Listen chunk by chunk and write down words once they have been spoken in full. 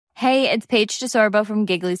Hey, it's Paige DeSorbo from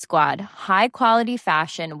Giggly Squad. High quality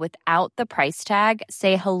fashion without the price tag.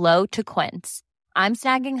 Say hello to Quince. I'm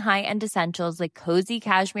snagging high-end essentials like cozy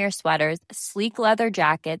cashmere sweaters, sleek leather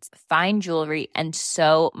jackets, fine jewelry, and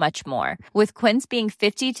so much more. With Quince being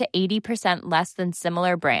 50 to 80% less than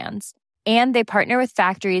similar brands. And they partner with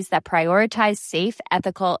factories that prioritize safe,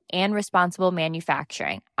 ethical, and responsible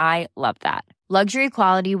manufacturing. I love that. Luxury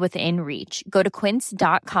quality within reach. Go to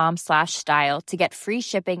quince.com/style to get free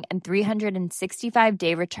shipping and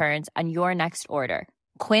 365-day returns on your next order.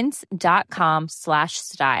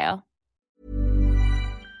 Quince.com/style.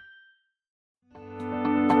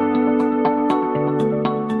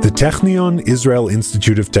 The Technion Israel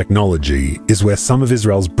Institute of Technology is where some of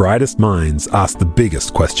Israel's brightest minds ask the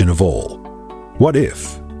biggest question of all. What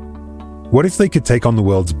if? What if they could take on the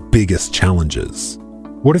world's biggest challenges?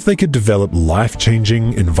 What if they could develop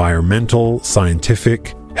life-changing environmental,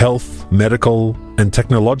 scientific, health, medical, and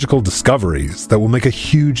technological discoveries that will make a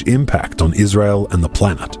huge impact on Israel and the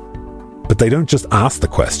planet? But they don't just ask the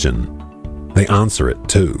question, they answer it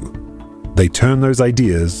too. They turn those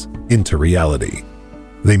ideas into reality.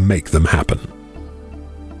 They make them happen.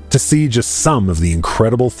 To see just some of the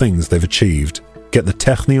incredible things they've achieved, get the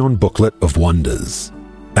Technion Booklet of Wonders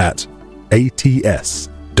at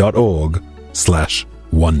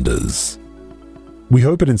ats.org/wonders. We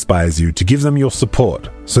hope it inspires you to give them your support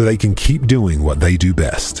so they can keep doing what they do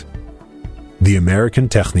best. The American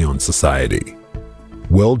Technion Society.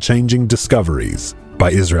 World-changing discoveries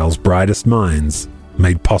by Israel's brightest minds,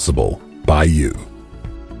 made possible by you.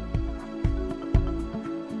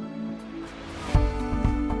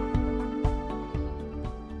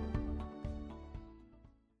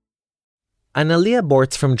 Analia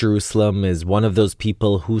Bortz from Jerusalem is one of those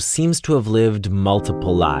people who seems to have lived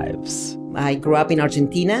multiple lives. I grew up in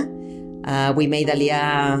Argentina. We made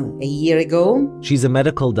Aliyah a year ago. She's a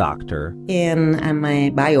medical doctor. And I'm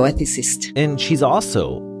a bioethicist. And she's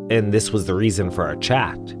also, and this was the reason for our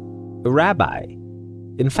chat, a rabbi.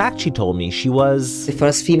 In fact, she told me she was the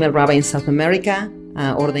first female rabbi in South America,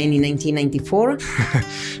 ordained in 1994.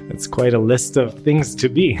 That's quite a list of things to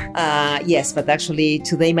be. Yes, but actually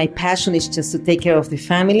today my passion is just to take care of the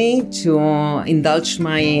family, to indulge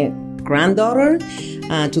my granddaughter,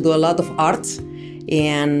 to do a lot of art,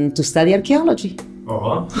 and to study archaeology.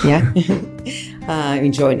 Oh. Yeah,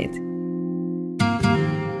 enjoying it.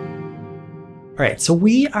 All right, so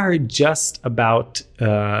we are just about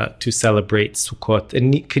to celebrate Sukkot.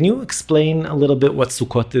 And can you explain a little bit what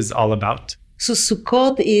Sukkot is all about? So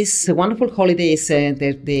Sukkot is a wonderful holiday. It's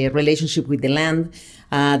the relationship with the land,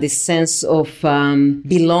 the sense of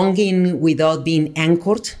belonging without being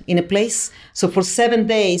anchored in a place. So for 7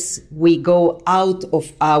 days, we go out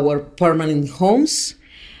of our permanent homes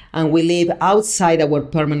and we live outside our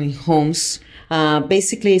permanent homes.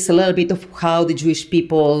 Basically, it's a little bit of how the Jewish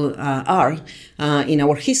people are in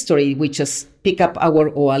our history. We just pick up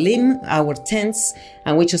our oalim, our tents,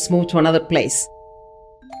 and we just move to another place.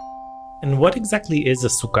 And what exactly is a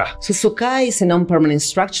sukkah? So sukkah is a non-permanent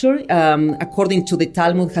structure. According to the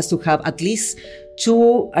Talmud, it has to have at least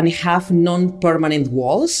 2.5 non-permanent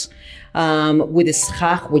walls with a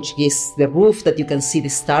schach, which is the roof that you can see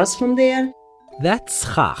the stars from there. That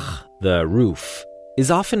schach, the roof,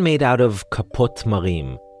 is often made out of kapot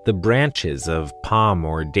marim, the branches of palm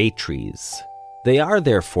or date trees. They are,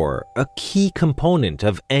 therefore, a key component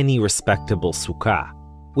of any respectable sukkah,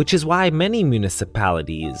 which is why many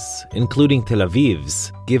municipalities, including Tel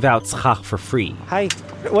Aviv's, give out schach for free. Hi,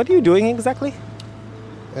 what are you doing exactly?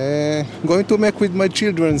 Going to make with my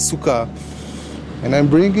children sukkah. And I'm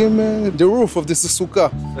bringing the roof of this sukkah.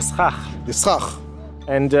 The schach. The schach.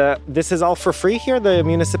 And this is all for free here? The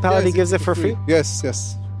municipality gives it for free? Yes,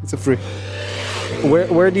 it's a free.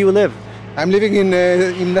 Where do you live? I'm living in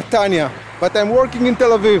Netanya, but I'm working in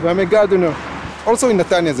Tel Aviv. I'm a gardener. Also in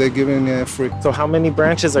Netanya, they're giving free. So how many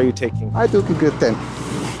branches are you taking? I took 10.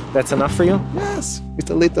 That's enough for you? Yes, it's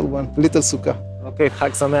a little one, little sukkah. Okay,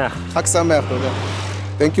 Chag Sameach. Chag Sameach, toda.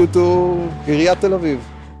 Thank you to Iriyat Tel Aviv.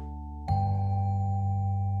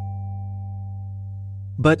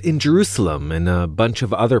 But in Jerusalem and a bunch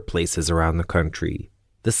of other places around the country,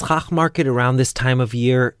 the schach market around this time of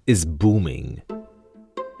year is booming.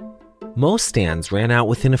 Most stands ran out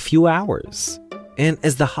within a few hours. And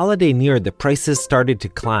as the holiday neared, the prices started to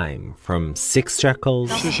climb from 6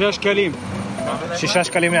 shekels to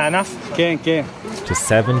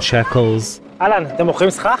 7 shekels. אהלן, אתם מוכרים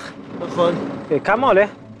סכך? נכון. כמה עולה?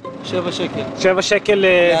 7 שקל. 7 שקל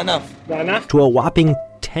לענף? To a whopping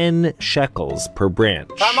 10 shekels per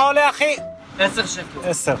branch. כמה עולה, אחי? 10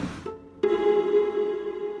 שקל. 10.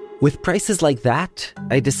 With prices like that,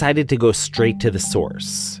 I decided to go straight to the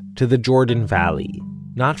source, to the Jordan Valley,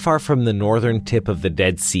 not far from the northern tip of the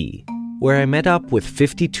Dead Sea, where I met up with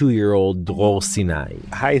 52-year-old Dror Sinai.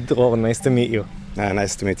 Hi, Dror. Nice to meet you.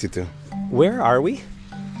 Nice to meet you too. Where are we?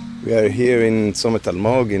 We are here in Tzomet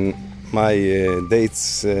Almog in my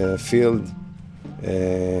dates field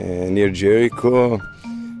near Jericho.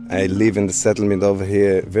 I live in the settlement over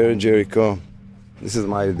here, Ver Jericho. This is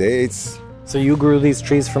my dates. So you grew these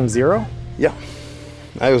trees from zero? Yeah,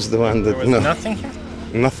 I was the one that... There was nothing here?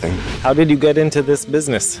 Nothing. How did you get into this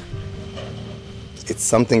business? It's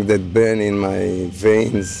something that burns in my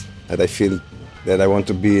veins, that I feel that I want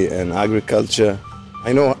to be in agriculture.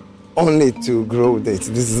 I know only to grow dates.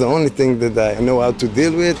 This is the only thing that I know how to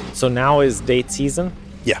deal with. So now is date season?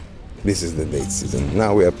 Yeah, this is the date season.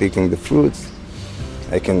 Now we are picking the fruits.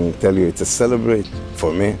 I can tell you it's a celebrate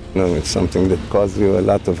for me. It's something that causes you a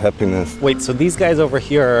lot of happiness. Wait, so these guys over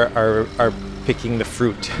here are picking the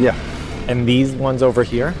fruit? Yeah. And these ones over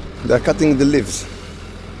here? They're cutting the leaves.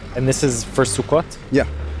 And this is for Sukkot? Yeah,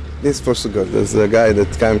 this is for Sukkot. There's a guy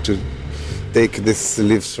that came to take these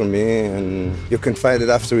leaves from me, and you can find it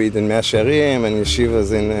after it in Mea Shearim and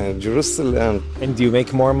yeshivas in Jerusalem. And do you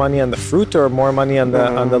make more money on the fruit or more money on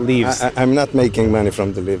the leaves? I'm not making money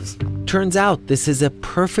from the leaves. Turns out this is a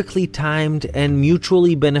perfectly timed and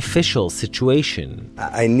mutually beneficial situation.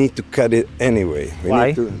 I need to cut it anyway.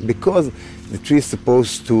 Why? Because the tree is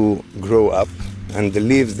supposed to grow up, and the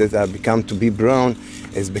leaves that have become to be brown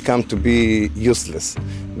has become to be useless.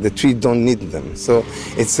 The tree don't need them. So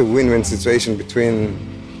it's a win-win situation between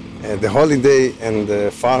the holiday and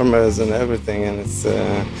the farmers and everything. And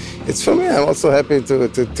it's for me. I'm also happy to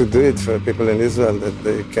do it for people in Israel, that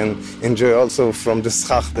they can enjoy also from the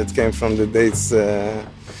schach that came from the dates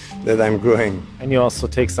that I'm growing. And you also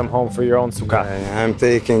take some home for your own sukkah? I'm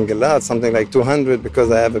taking a lot, something like 200,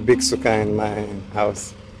 because I have a big sukkah in my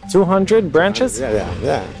house. 200 branches?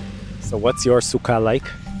 Yeah. So what's your sukkah like?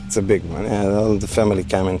 It's a big one. Yeah, all the family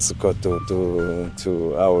come in Sukkot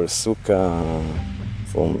to our sukkah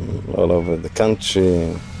from all over the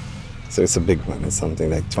country. So it's a big one. It's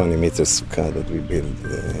something like 20 meters sukkah that we build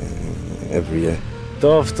every year.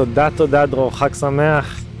 טוב, תודה, דרור. חג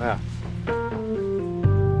שמח.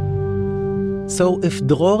 So if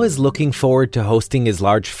Dror is looking forward to hosting his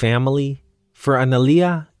large family, for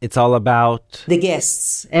Analia, it's all about... The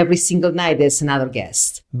guests. Every single night there's another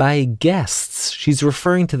guest. By guests, she's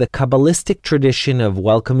referring to the Kabbalistic tradition of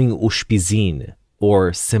welcoming ushpizin,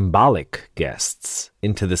 or symbolic guests,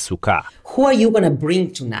 into the sukkah. Who are you going to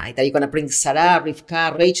bring tonight? Are you going to bring Sarah,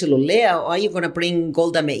 Rivka, Rachel, or Leah? Or are you going to bring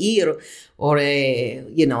Golda Meir or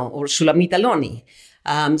Shulamit Aloni?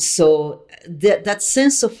 So that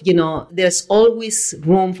sense of, there's always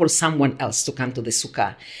room for someone else to come to the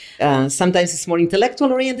sukkah. Sometimes it's more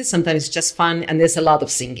intellectual oriented, sometimes it's just fun, and there's a lot of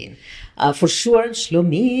singing. For sure,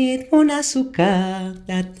 Shlomit Mona Sukkah,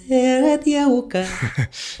 Dateret Yauka.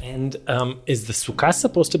 And is the sukkah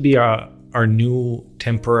supposed to be our new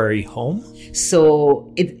temporary home?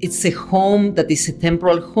 So it's a home that is a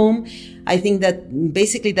temporal home. I think that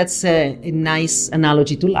basically that's a nice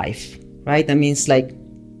analogy to life. Right? I mean, it's like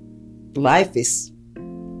life is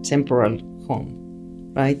temporal home,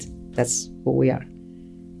 right? That's who we are.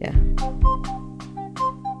 Yeah.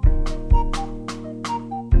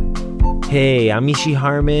 Hey, I'm Mishy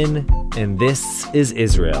Harman, and this is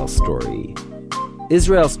Israel Story.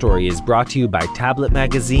 Israel Story is brought to you by Tablet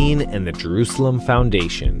Magazine and the Jerusalem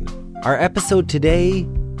Foundation. Our episode today,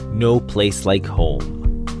 No Place Like Home.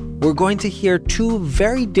 We're going to hear two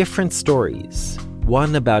very different stories.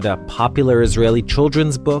 One about a popular Israeli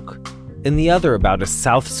children's book, and the other about a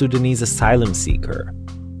South Sudanese asylum seeker.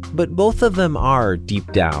 But both of them are, deep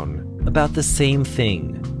down, about the same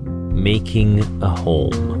thing, making a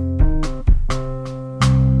home.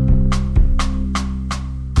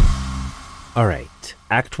 All right,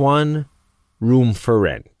 Act 1, Room for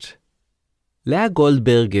Rent. Leah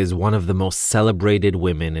Goldberg is one of the most celebrated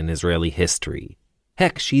women in Israeli history.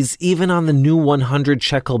 Heck, she's even on the new 100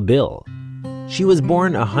 shekel bill. She was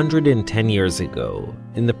born 110 years ago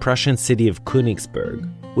in the Prussian city of Königsberg,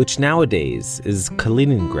 which nowadays is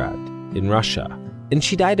Kaliningrad in Russia, and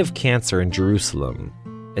she died of cancer in Jerusalem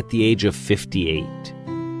at the age of 58.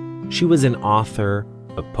 She was an author,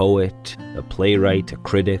 a poet, a playwright, a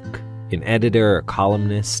critic, an editor, a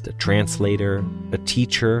columnist, a translator, a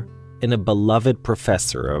teacher, and a beloved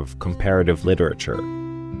professor of comparative literature.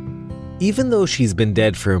 Even though she's been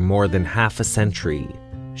dead for more than half a century,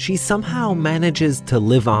 she somehow manages to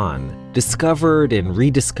live on, discovered and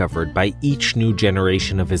rediscovered by each new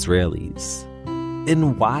generation of Israelis.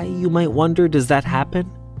 And why, you might wonder, does that happen?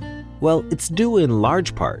 Well, it's due in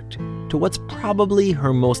large part to what's probably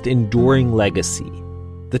her most enduring legacy,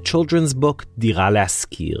 the children's book Dira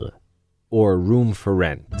Laskir, or Room for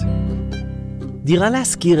Rent. Dira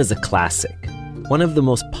Laskir is a classic, one of the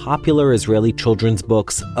most popular Israeli children's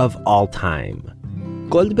books of all time.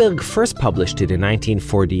 Goldberg first published it in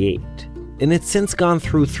 1948, and it's since gone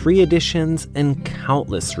through 3 editions and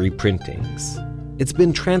countless reprintings. It's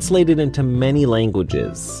been translated into many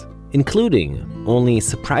languages, including, only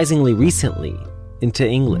surprisingly recently, into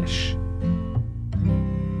English.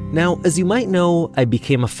 Now, as you might know, I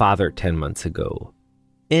became a father 10 months ago,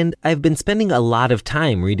 and I've been spending a lot of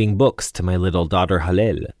time reading books to my little daughter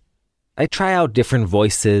Hallel. I try out different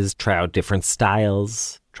voices, try out different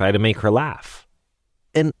styles, try to make her laugh.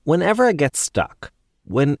 And whenever I get stuck,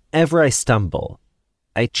 whenever I stumble,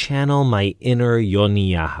 I channel my inner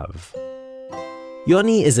Yoni Yahav.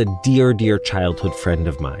 Yoni is a dear, dear childhood friend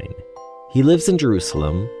of mine. He lives in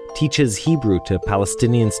Jerusalem, teaches Hebrew to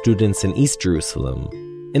Palestinian students in East Jerusalem,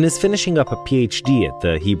 and is finishing up a PhD at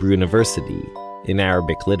the Hebrew University in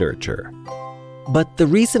Arabic literature. But the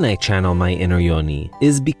reason I channel my inner Yoni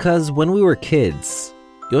is because when we were kids,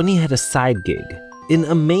 Yoni had a side gig, an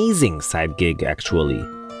amazing side gig actually,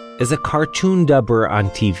 as a cartoon dubber on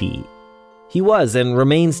TV. He was, and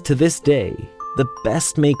remains to this day, the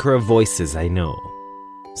best maker of voices I know.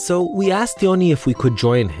 So we asked Yoni if we could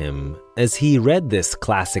join him as he read this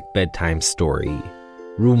classic bedtime story,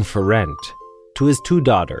 Room for Rent, to his 2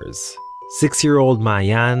 daughters, 6-year-old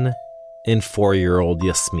Maayan and 4-year-old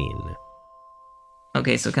Yasmin.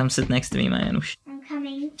 Okay, so come sit next to me, Maayanush. I'm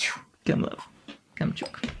coming. Come, love. Come,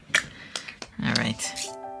 Chuk. All right.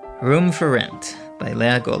 Room for Rent by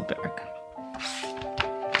Leah Goldberg.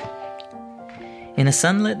 In a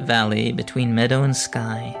sunlit valley between meadow and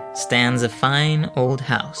sky stands a fine old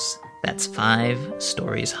house that's 5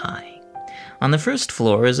 stories high. On the first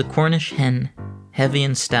floor is a Cornish hen, heavy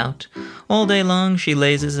and stout. All day long she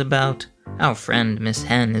lazes about. Our friend Miss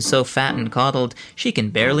Hen is so fat and coddled she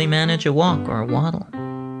can barely manage a walk or a waddle.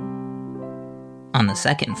 On the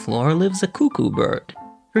second floor lives a cuckoo bird.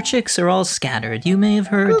 Her chicks are all scattered, you may have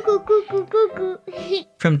heard.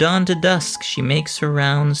 From dawn to dusk, she makes her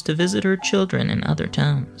rounds to visit her children in other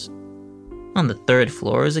towns. On the third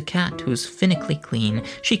floor is a cat who's finically clean.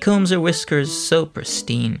 She combs her whiskers so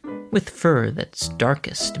pristine, with fur that's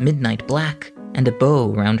darkest midnight black, and a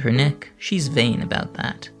bow round her neck. She's vain about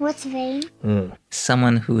that. What's vain?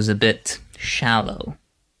 Someone who's a bit shallow,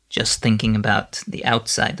 just thinking about the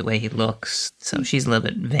outside, the way he looks, so she's a little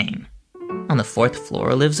bit vain. On the fourth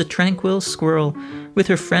floor lives a tranquil squirrel. With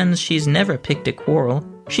her friends she's never picked a quarrel.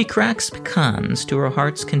 She cracks pecans to her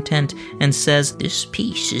heart's content and says, "This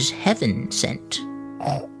piece is heaven sent."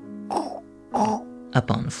 Up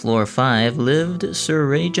on floor 5 lived Sir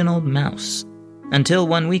Reginald Mouse, until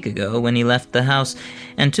 1 week ago when he left the house,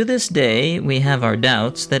 and to this day we have our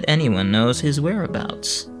doubts that anyone knows his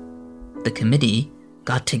whereabouts. The committee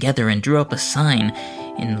got together and drew up a sign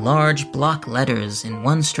in large block letters in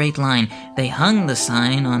one straight line. They hung the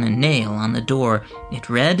sign on a nail on the door. It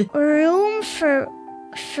read, "Room for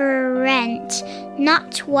rent,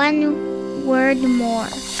 not one word more."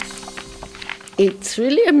 It's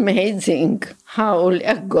really amazing how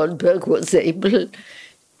Leah Goldberg was able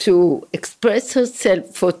to express herself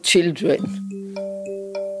for children.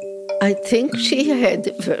 I think she had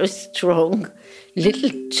a very strong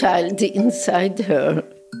little child inside her.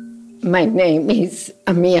 My name is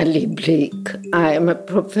Amia Lieblich. I am a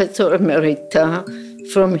professor emerita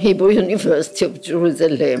from Hebrew University of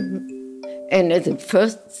Jerusalem. And as a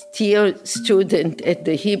first-year student at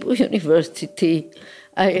the Hebrew University,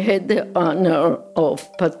 I had the honor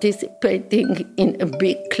of participating in a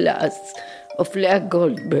big class of Leah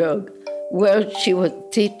Goldberg, where she was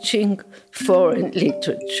teaching foreign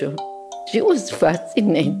literature. She was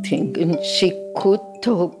fascinating, and she could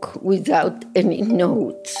talk without any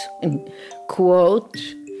notes and quote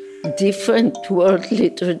different world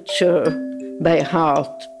literature by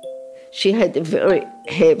heart. She had a very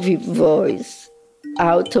heavy voice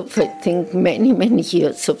out of, I think, many, many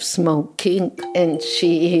years of smoking, and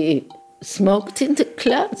she smoked in the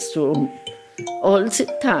classroom all the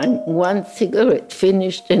time. One cigarette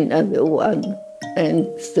finished another one, and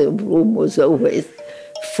the room was always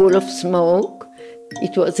full of smoke.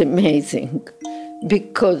 It was amazing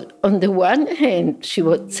because on the one hand, she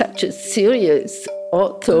was such a serious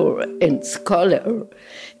author and scholar,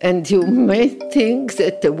 and you may think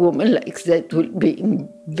that a woman like that will be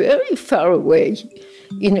very far away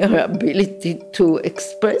in her ability to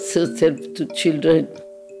express herself to children.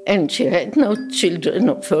 And she had no children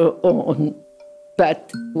of her own.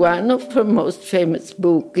 But one of her most famous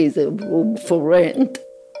books is A Room for Rent.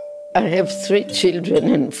 I have 3 children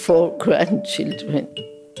and 4 grandchildren.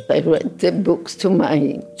 I read the books to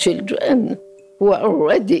my children who are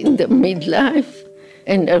already in the midlife,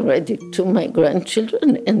 and I read it to my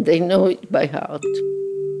grandchildren, and they know it by heart.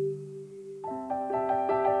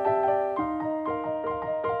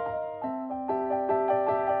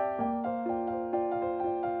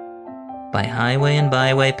 By highway and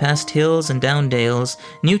byway, past hills and down dales,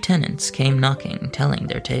 new tenants came knocking, telling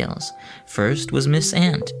their tales. First was Miss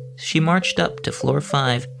Ant. She marched up to floor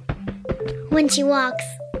 5. When she walks.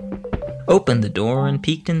 Opened the door and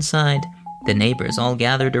peeked inside. The neighbors all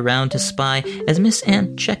gathered around to spy as Miss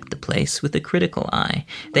Ant checked the place with a critical eye.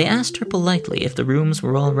 They asked her politely if the rooms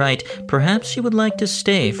were all right. Perhaps she would like to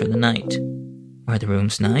stay for the night. Are the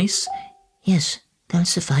rooms nice? Yes, they'll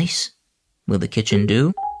suffice. Will the kitchen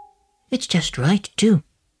do? It's just right, too.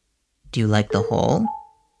 Do you like the hall?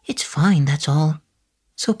 It's fine, that's all.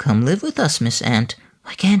 So come live with us, Miss Ant.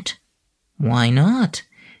 I can't. Why not?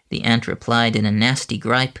 The ant replied in a nasty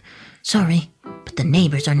gripe. Sorry, but the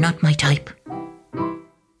neighbors are not my type.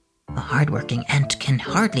 A hard-working ant can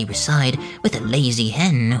hardly reside with a lazy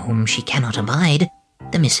hen whom she cannot abide.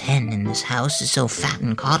 The Miss Hen in this house is so fat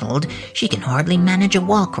and coddled, she can hardly manage a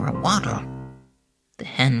walk or a waddle. The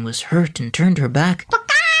hen was hurt and turned her back.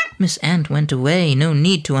 Miss Ant went away, no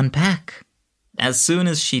need to unpack. As soon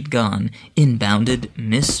as she'd gone, in bounded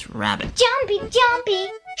Miss Rabbit. Jumpy,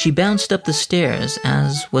 jumpy. She bounced up the stairs,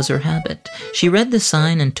 as was her habit. She read the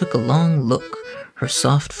sign and took a long look. Her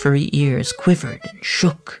soft furry ears quivered and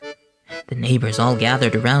shook. The neighbors all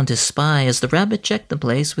gathered around to spy as the rabbit checked the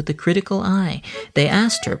place with a critical eye. They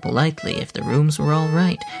asked her politely if the rooms were all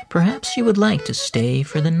right. Perhaps she would like to stay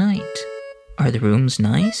for the night. Are the rooms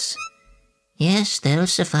nice? Yes, they'll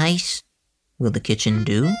suffice. Will the kitchen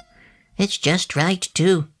do? It's just right,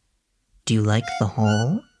 too. Do you like the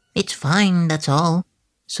hall? It's fine, that's all.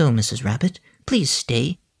 So, Mrs. Rabbit, please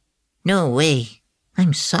stay. No way.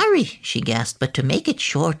 I'm sorry, she gasped, but to make it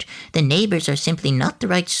short, the neighbors are simply not the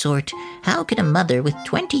right sort. How could a mother with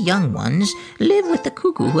 20 young ones live with the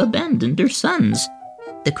cuckoo who abandoned her sons?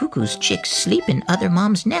 The cuckoo's chicks sleep in other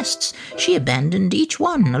moms' nests. She abandoned each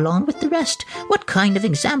one along with the rest. What kind of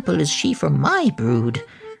example is she for my brood?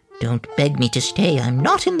 Don't beg me to stay, I'm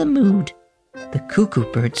not in the mood. The cuckoo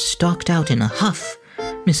bird stalked out in a huff.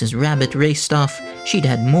 Mrs. Rabbit raced off. She'd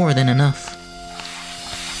had more than enough.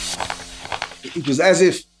 It was as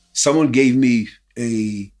if someone gave me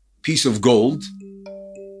a piece of gold,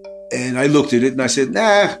 and I looked at it and I said,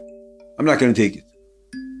 nah, I'm not going to take it.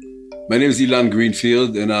 My name is Ilan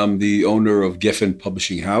Greenfield, and I'm the owner of Geffen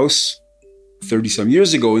Publishing House. 30-some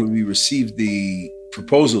years ago, we received the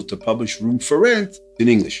proposal to publish Room for Rent in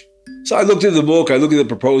English. So I looked at the book, I looked at the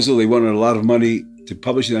proposal. They wanted a lot of money to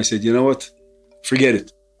publish it. And I said, you know what? Forget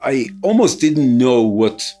it. I almost didn't know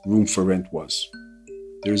what Room for Rent was.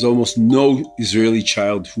 There's almost no Israeli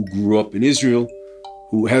child who grew up in Israel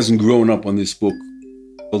who hasn't grown up on this book.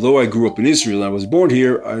 Although I grew up in Israel, I was born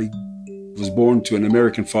here, I was born to an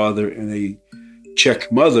American father and a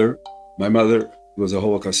Czech mother. My mother was a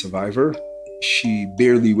Holocaust survivor. She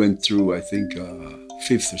barely went through, I think,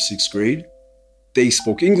 5th or 6th grade. They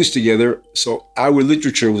spoke English together, so our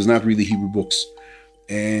literature was not really Hebrew books.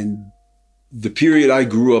 And the period I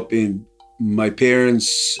grew up in, my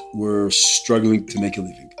parents were struggling to make a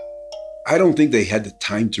living. I don't think they had the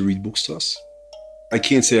time to read books to us. I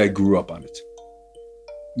can't say I grew up on it.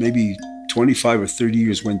 Maybe 25 or 30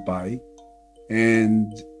 years went by.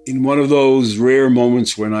 And in one of those rare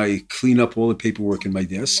moments when I clean up all the paperwork in my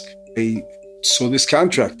desk, I saw this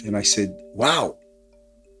contract and I said, wow,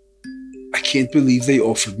 I can't believe they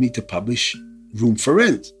offered me to publish Room for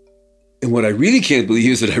Rent. And what I really can't believe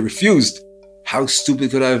is that I refused. How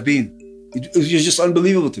stupid could I have been? It was just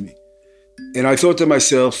unbelievable to me. And I thought to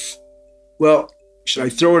myself, well, should I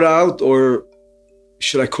throw it out or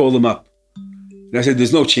should I call them up? And I said,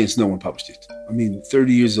 there's no chance no one published it. I mean,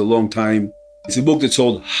 30 years is a long time. It's a book that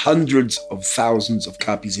sold hundreds of thousands of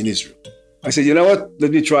copies in Israel. I said, you know what?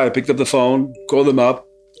 Let me try. I picked up the phone, called them up,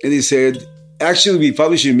 and they said, actually, we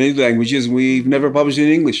publish it in many languages. We've never published it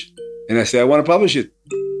in English. And I said, I want to publish it.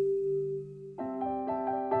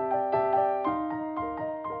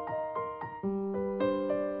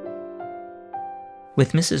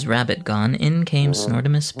 With Mrs. Rabbit gone, in came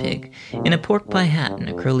Snortimus Pig, in a pork pie hat and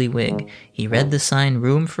a curly wig. He read the sign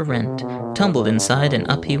Room for Rent, tumbled inside and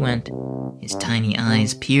up he went. His tiny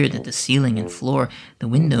eyes peered at the ceiling and floor, the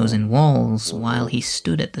windows and walls, while he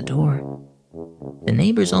stood at the door. The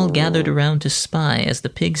neighbors all gathered around to spy as the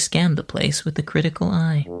pig scanned the place with a critical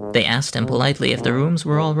eye. They asked him politely if the rooms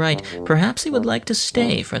were all right. Perhaps he would like to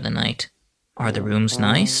stay for the night. Are the rooms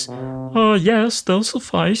nice? Yes, they'll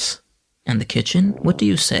suffice. And the kitchen, what do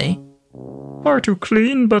you say? Far too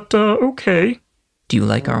clean, but okay. Do you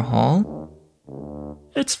like our hall?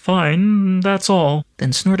 It's fine, that's all.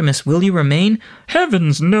 Then, Snortimus, will you remain?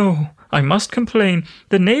 Heavens, no! I must complain.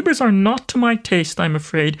 The neighbors are not to my taste, I'm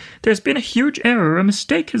afraid. There's been a huge error, a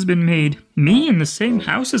mistake has been made. Me in the same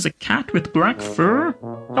house as a cat with black fur?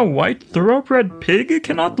 A white thoroughbred pig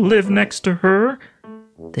cannot live next to her.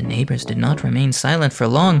 The neighbors did not remain silent for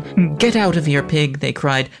long. Get out of here, pig, they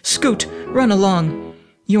cried. Scoot, run along.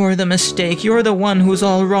 You're the mistake, you're the one who's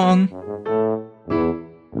all wrong.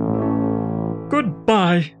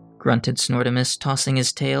 Goodbye, grunted Snortimus, tossing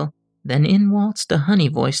his tail. Then in waltzed a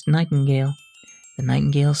honey-voiced nightingale. The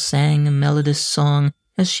nightingale sang a melodious song.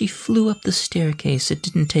 As she flew up the staircase, it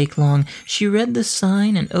didn't take long. She read the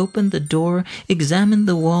sign and opened the door, examined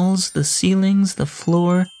the walls, the ceilings, the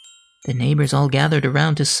floor. The neighbors all gathered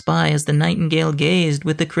around to spy as the nightingale gazed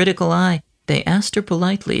with a critical eye. They asked her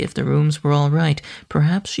politely if the rooms were all right.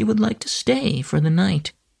 Perhaps she would like to stay for the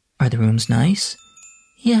night. Are the rooms nice?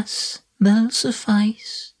 Yes, they'll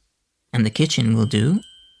suffice. And the kitchen will do?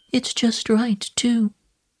 It's just right, too.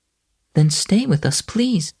 Then stay with us,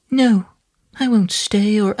 please. No, I won't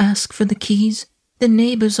stay or ask for the keys. The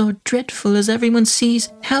neighbors are dreadful, as everyone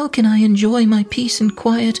sees. How can I enjoy my peace and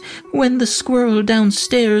quiet when the squirrel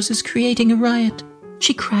downstairs is creating a riot?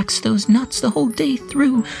 She cracks those nuts the whole day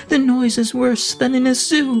through. The noise is worse than in a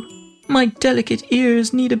zoo. My delicate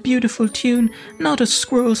ears need a beautiful tune, not a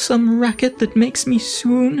squirrel-some racket that makes me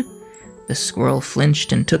swoon. The squirrel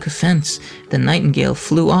flinched and took offense. The nightingale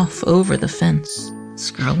flew off over the fence. The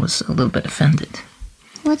squirrel was a little bit offended.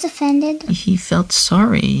 What's offended? He felt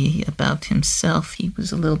sorry about himself. He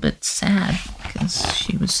was a little bit sad because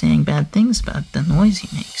she was saying bad things about the noise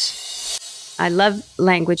he makes. I love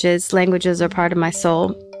languages. Languages are part of my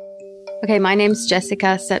soul. Okay, my name's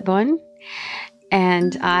Jessica Setbon,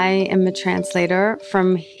 and I am a translator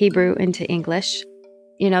from Hebrew into English.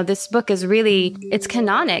 You know, this book is really, it's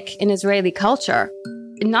canonic in Israeli culture,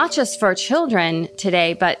 not just for children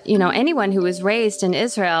today, but, you know, anyone who was raised in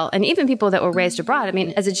Israel and even people that were raised abroad. I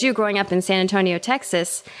mean, as a Jew growing up in San Antonio,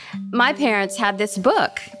 Texas, my parents had this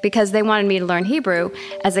book because they wanted me to learn Hebrew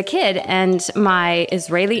as a kid. And my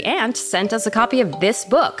Israeli aunt sent us a copy of this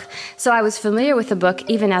book. So I was familiar with the book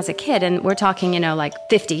even as a kid. And we're talking, you know, like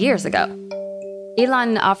 50 years ago.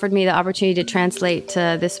 Ilan offered me the opportunity to translate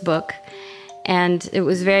this book. And it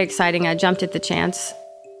was very exciting. I jumped at the chance.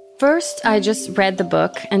 First, I just read the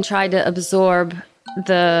book and tried to absorb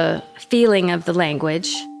the feeling of the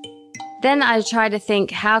language. Then I tried to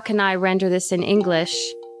think, how can I render this in English?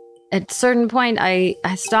 At a certain point, I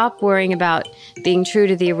stopped worrying about being true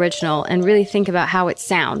to the original and really think about how it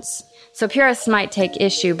sounds. So purists might take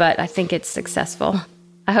issue, but I think it's successful.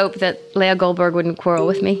 I hope that Leah Goldberg wouldn't quarrel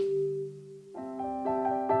with me.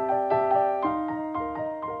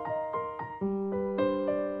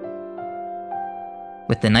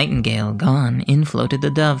 With the nightingale gone, in floated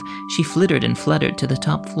the dove. She flittered and fluttered to the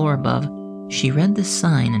top floor above. She read the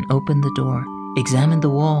sign and opened the door, examined the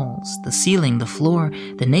walls, the ceiling, the floor.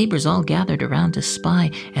 The neighbors all gathered around to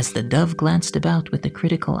spy as the dove glanced about with a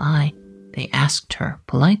critical eye. They asked her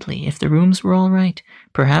politely if the rooms were all right.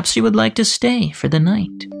 Perhaps she would like to stay for the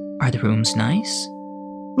night. Are the rooms nice?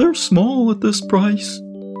 They're small at this price.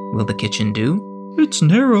 Will the kitchen do? It's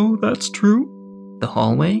narrow, that's true. The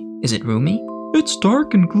hallway, is it roomy? It's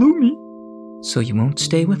dark and gloomy. So you won't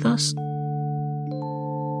stay with us?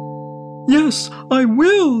 Yes, I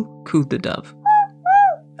will, cooed the dove.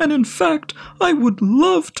 And in fact, I would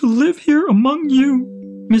love to live here among you.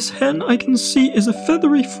 Miss Hen, I can see, is a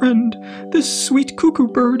feathery friend. This sweet cuckoo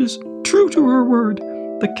bird is true to her word.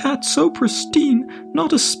 The cat so pristine,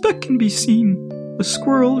 not a speck can be seen. The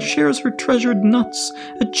squirrel shares her treasured nuts,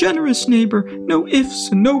 a generous neighbor, no ifs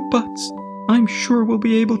and no buts. I'm sure we'll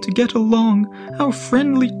be able to get along. Our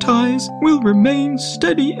friendly ties will remain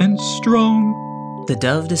steady and strong. The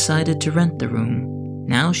dove decided to rent the room.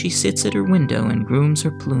 Now she sits at her window and grooms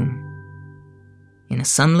her plume. In a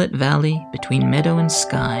sunlit valley between meadow and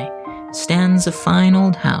sky stands a fine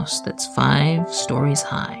old house that's 5 stories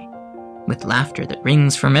high. With laughter that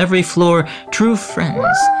rings from every floor, true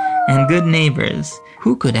friends and good neighbors.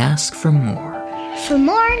 Who could ask for more? For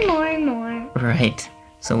more and more and more. Right.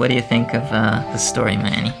 So what do you think of the story,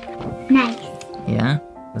 Manny? Nice. Yeah?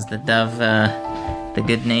 Was the dove the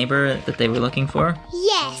good neighbor that they were looking for?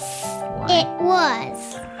 Yes, Why? it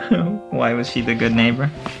was. Why was she the good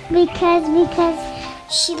neighbor? Because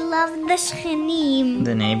she loved the shchenim.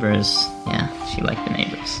 The neighbors. Yeah, she liked the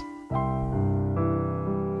neighbors.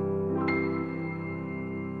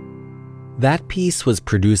 That piece was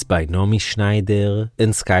produced by Nomi Schneider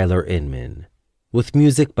and Skylar Inman. with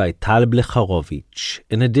music by Tal Blecharovich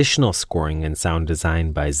and additional scoring and sound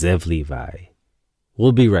design by Zev Levi.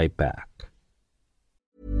 We'll be right back.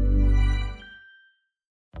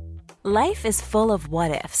 Life is full of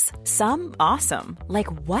what-ifs. Some awesome,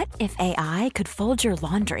 like what if AI could fold your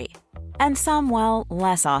laundry? And some, well,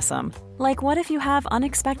 less awesome, like what if you have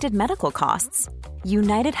unexpected medical costs?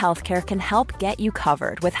 United Healthcare can help get you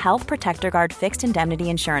covered with Health Protector Guard fixed indemnity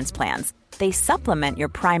insurance plans. They supplement your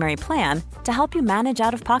primary plan to help you manage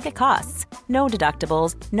out-of-pocket costs. No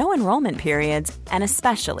deductibles, no enrollment periods, and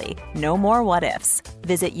especially no more what-ifs.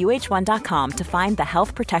 Visit uh1.com to find the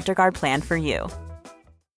Health Protector Guard plan for you.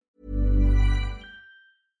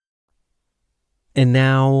 And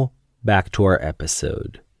now, back to our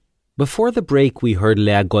episode. Before the break, we heard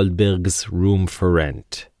Leah Goldberg's Room for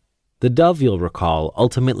Rent. The Dove, you'll recall,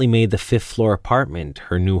 ultimately made the 5th-floor apartment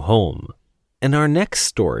her new home. And our next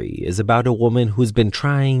story is about a woman who's been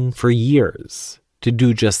trying for years to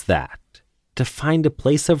do just that, to find a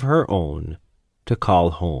place of her own to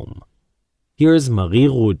call home. Here's Marie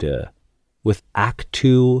Rude with Act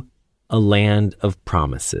 2, A Land of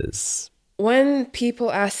Promises. When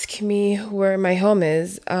people ask me where my home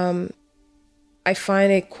is, I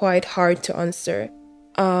find it quite hard to answer.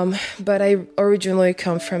 But I originally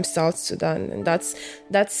come from South Sudan, and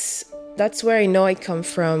that's where I know I come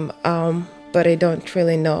from. But I don't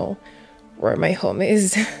really know where my home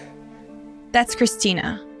is. That's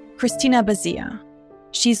Christina Bazia.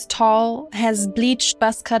 She's tall, has bleached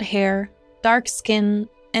buzz-cut hair, dark skin,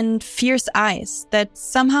 and fierce eyes that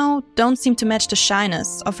somehow don't seem to match the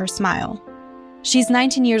shyness of her smile. She's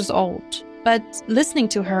 19 years old, but listening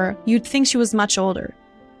to her, you'd think she was much older.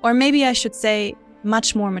 Or maybe I should say,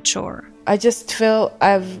 much more mature. I just feel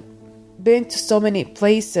I've been to so many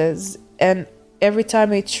places, and every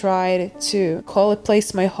time I tried to call a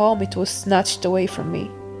place my home, it was snatched away from me.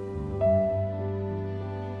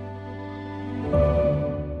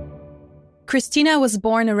 Christina was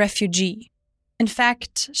born a refugee. In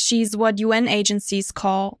fact, she's what UN agencies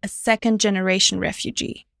call a second-generation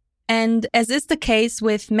refugee. And as is the case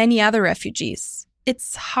with many other refugees,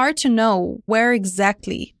 it's hard to know where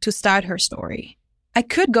exactly to start her story. I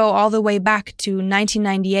could go all the way back to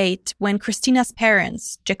 1998 when Christina's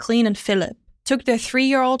parents, Jacqueline and Philip, took their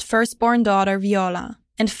 3-year-old firstborn daughter, Viola,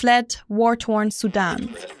 and fled war-torn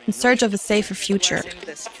Sudan in search of a safer future.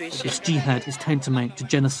 It's jihad, it's tantamount to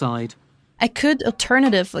genocide. I could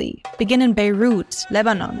alternatively begin in Beirut,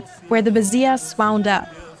 Lebanon, where the Bazias wound up,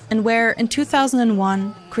 and where, in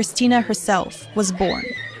 2001, Christina herself was born.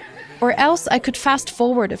 Or else I could fast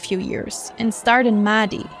forward a few years and start in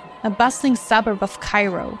Madi, a bustling suburb of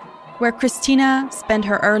Cairo, where Christina spent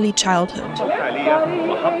her early childhood.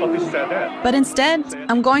 But instead,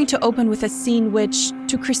 I'm going to open with a scene which,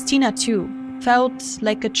 to Christina too, felt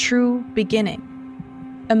like a true beginning.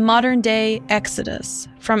 A modern-day exodus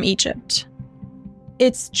from Egypt.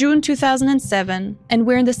 It's June 2007, and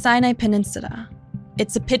we're in the Sinai Peninsula.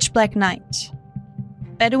 It's a pitch-black night.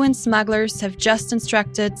 Bedouin smugglers have just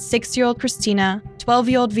instructed 6-year-old Christina,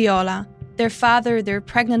 12-year-old Viola, their father, their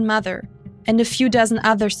pregnant mother, and a few dozen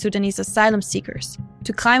other Sudanese asylum seekers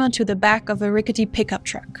to climb onto the back of a rickety pickup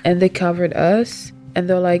truck. And they covered us, and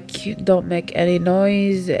they're like, don't make any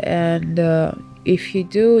noise, and if you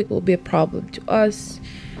do, it will be a problem to us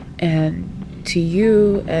and to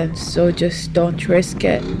you, and so just don't risk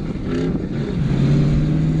it.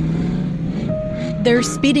 They're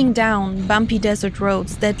speeding down bumpy desert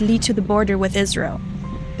roads that lead to the border with Israel.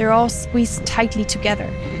 They're all squeezed tightly together,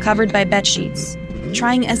 covered by bedsheets,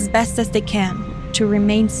 trying as best as they can to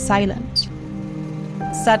remain silent.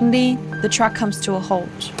 Suddenly, the truck comes to a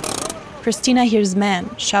halt. Christina hears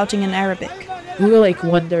men shouting in Arabic. We were like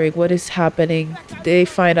wondering what is happening. They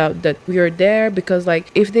find out that we are there because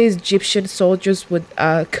like if the Egyptian soldiers would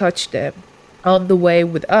catch them on the way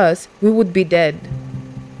with us, we would be dead.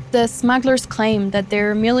 The smugglers claim that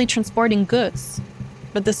they're merely transporting goods,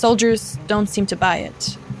 but the soldiers don't seem to buy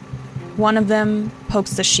it. One of them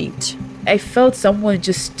pokes the sheet. I felt someone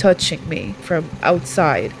just touching me from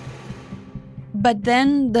outside. But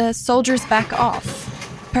then the soldiers back off.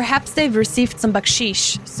 Perhaps they've received some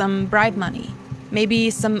bakshish, some bribe money. Maybe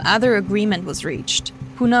some other agreement was reached.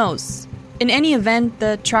 Who knows? In any event,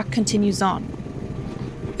 the truck continues on.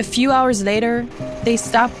 A few hours later, they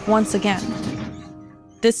stop once again.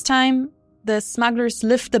 This time, the smugglers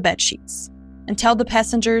lift the bedsheets and tell the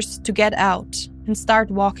passengers to get out and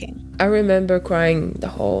start walking. I remember crying the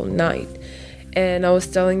whole night. And I was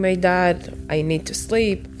telling my dad, I need to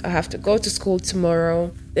sleep. I have to go to school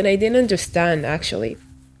tomorrow. And I didn't understand, actually.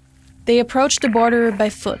 They approached the border by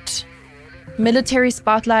foot. Military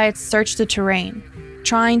spotlights searched the terrain.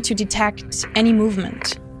 trying to detect any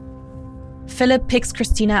movement. Philip picks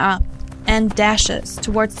Christina up and dashes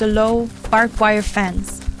towards the low, barbed wire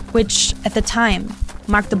fence, which, at the time,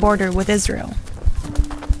 marked the border with Israel.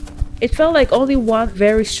 It felt like only one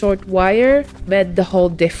very short wire made the whole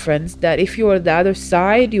difference. That if you were on the other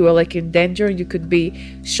side, you were like in danger, you could be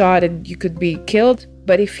shot and you could be killed.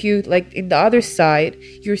 But if you like in the other side,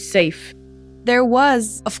 you're safe. There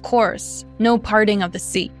was, of course, no parting of the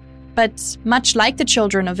sea. But much like the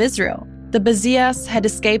children of Israel, the Bazias had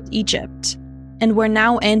escaped Egypt and were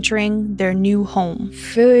now entering their new home.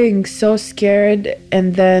 Feeling so scared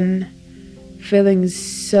and then feeling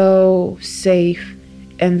so safe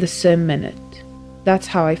in the same minute. That's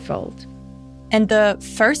how I felt. And the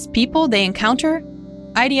first people they encounter?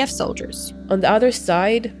 IDF soldiers. On the other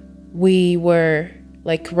side, we were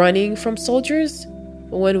like running from soldiers.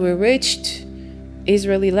 When we reached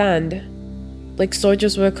Israeli land, like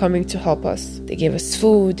soldiers were coming to help us. They gave us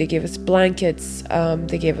food, they gave us blankets,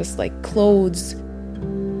 they gave us like clothes.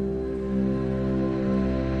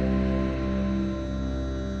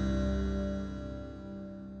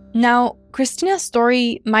 Now, Christina's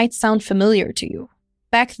story might sound familiar to you.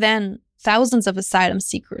 Back then, thousands of asylum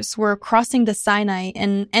seekers were crossing the Sinai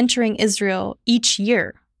and entering Israel each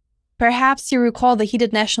year. Perhaps you recall the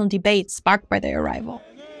heated national debate sparked by their arrival.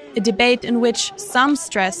 A debate in which some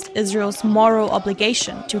stressed Israel's moral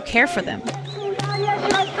obligation to care for them,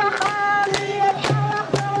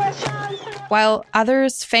 while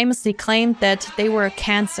others famously claimed that they were a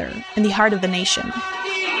cancer in the heart of the nation.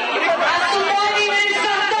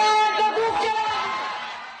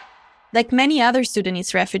 Like many other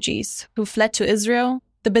Sudanese refugees who fled to Israel,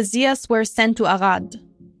 the Bazias were sent to Arad,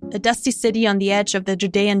 a dusty city on the edge of the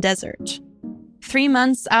Judean desert. 3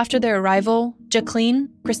 months after their arrival, Jacqueline,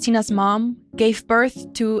 Christina's mom, gave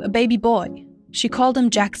birth to a baby boy. She called him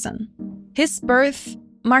Jackson. His birth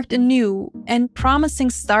marked a new and promising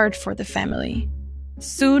start for the family.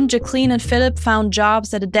 Soon, Jacqueline and Philip found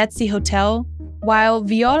jobs at a Dead Sea hotel, while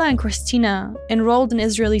Viola and Christina enrolled in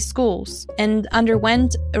Israeli schools and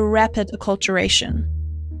underwent a rapid acculturation.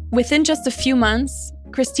 Within just a few months,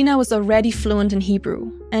 Christina was already fluent in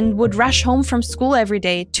Hebrew and would rush home from school every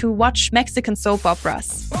day to watch Mexican soap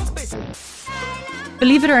operas.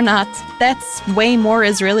 Believe it or not, that's way more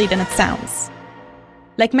Israeli than it sounds.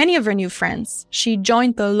 Like many of her new friends, she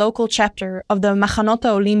joined the local chapter of the Machanot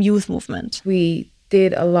HaOlim youth movement. We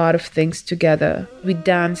did a lot of things together. We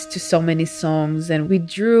danced to so many songs and we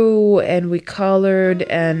drew and we colored,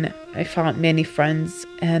 and I found many friends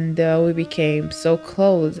and we became so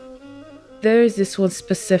close. There is this one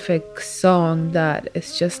specific song that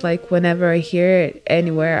is just like whenever I hear it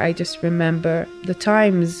anywhere, I just remember the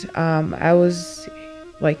times I was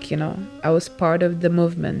like, I was part of the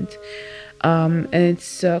movement. And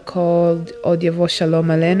it's called Od Yavo Shalom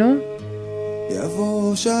Aleinu.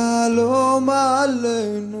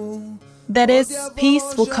 That is,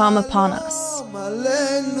 peace will come upon us.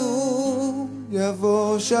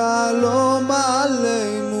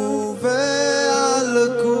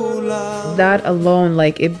 That alone,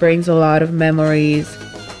 it brings a lot of memories.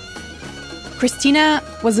 Christina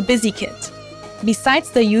was a busy kid.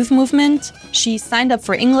 Besides the youth movement, she signed up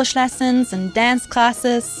for English lessons and dance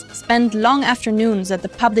classes, spent long afternoons at the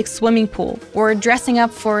public swimming pool, or dressing up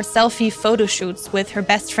for selfie photo shoots with her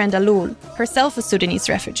best friend Alul, herself a Sudanese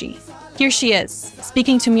refugee. Here she is,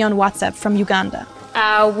 speaking to me on WhatsApp from Uganda.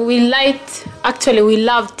 We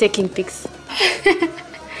loved taking pics.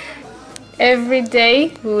 Every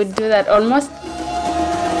day we would do that almost.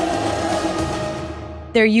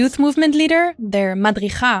 Their youth movement leader, their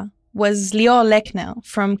madricha, was Lior Lekner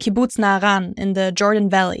from Kibbutz Na'aran in the Jordan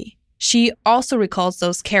Valley. She also recalls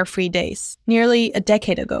those carefree days, nearly a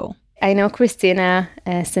decade ago. I know Christina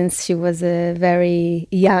since she was a very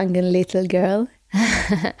young and little girl.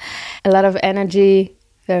 A lot of energy,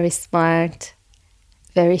 very smart,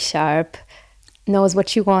 very sharp, knows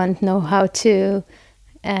what you want, know how to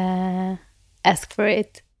ask for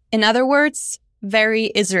it. In other words, very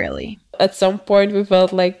Israeli. At some point we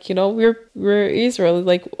felt like, we're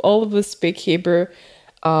Israeli, all of us speak Hebrew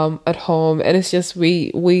at home, and it's just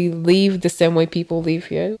we live the same way people live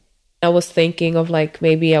here. I was thinking of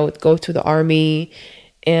maybe I would go to the army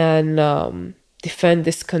and defend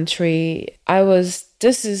this country.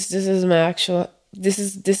 This is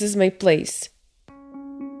my place.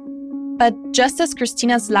 But just as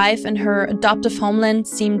Christina's life in her adoptive homeland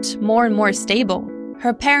seemed more and more stable,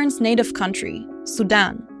 her parents' native country,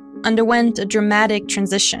 Sudan, underwent a dramatic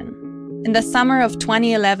transition. In the summer of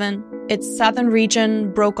 2011, its southern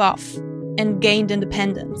region broke off, and gained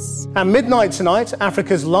independence. At midnight tonight,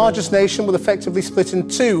 Africa's largest nation will effectively split in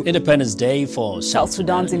two. Independence Day for South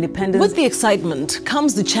Sudan's independence. With the excitement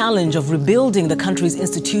comes the challenge of rebuilding the country's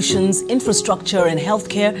institutions, infrastructure, and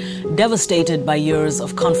healthcare devastated by years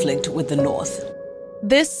of conflict with the North.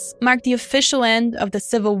 This marked the official end of the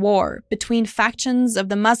civil war between factions of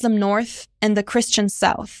the Muslim North and the Christian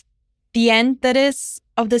South. The end, that is,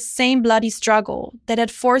 of the same bloody struggle that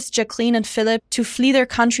had forced Jacqueline and Philip to flee their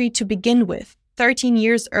country to begin with, 13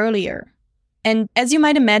 years earlier. And as you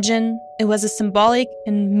might imagine, it was a symbolic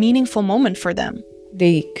and meaningful moment for them.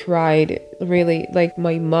 They cried, really. Like,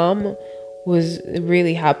 my mom was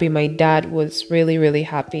really happy. My dad was really, really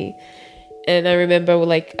happy. And I remember,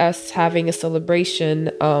 like, us having a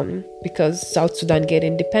celebration because South Sudan get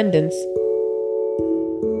independence.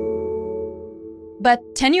 But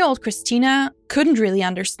 10-year-old Christina couldn't really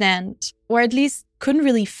understand, or at least couldn't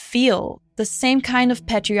really feel, the same kind of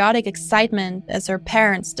patriotic excitement as her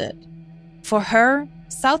parents did. For her,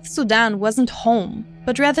 South Sudan wasn't home,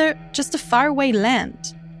 but rather just a faraway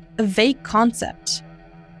land, a vague concept.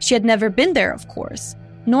 She had never been there, of course,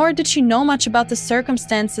 nor did she know much about the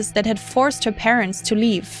circumstances that had forced her parents to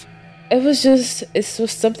leave. It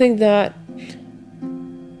was something that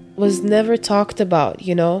was never talked about,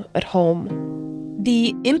 at home.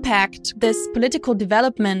 The impact this political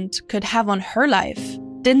development could have on her life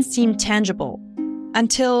didn't seem tangible,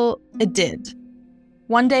 until it did.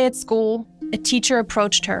 One day at school, a teacher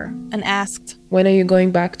approached her and asked, "When are you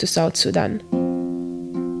going back to South Sudan?"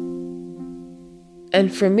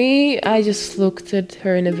 And for me, I just looked at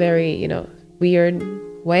her in a very, weird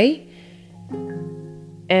way.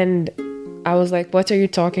 And I was like, "What are you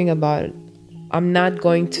talking about? I'm not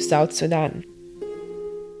going to South Sudan."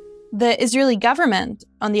 The Israeli government,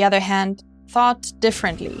 on the other hand, thought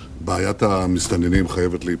differently.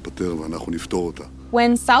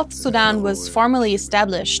 When South Sudan was formally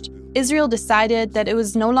established, Israel decided that it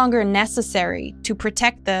was no longer necessary to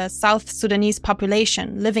protect the South Sudanese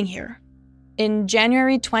population living here. In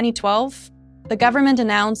January 2012, the government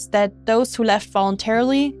announced that those who left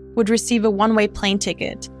voluntarily would receive a one-way plane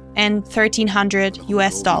ticket and $1,300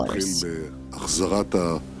 US.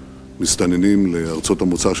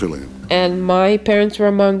 And my parents were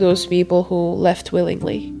among those people who left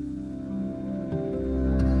willingly.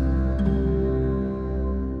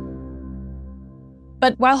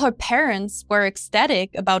 But while her parents were ecstatic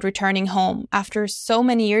about returning home after so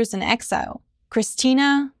many years in exile,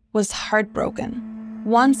 Christina was heartbroken.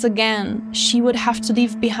 Once again, she would have to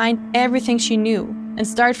leave behind everything she knew and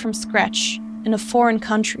start from scratch in a foreign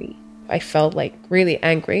country. I felt really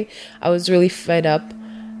angry. I was really fed up.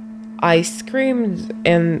 I screamed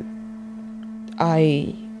and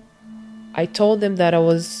I told them that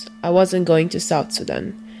I wasn't going to South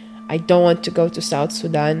Sudan. I don't want to go to South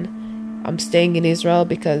Sudan. I'm staying in Israel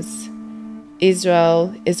because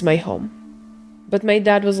Israel is my home. But my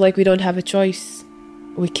dad was like, "We don't have a choice.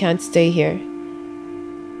 We can't stay here.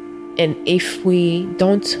 And if we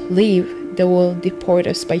don't leave, they will deport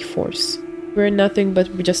us by force. We're nothing but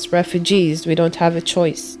just refugees. We don't have a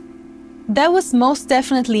choice." That was most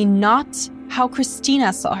definitely not how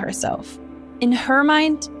Christina saw herself. In her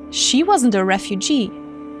mind, she wasn't a refugee.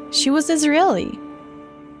 She was Israeli.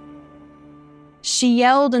 She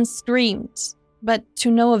yelled and screamed, but to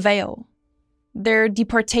no avail. Their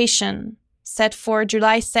deportation, set for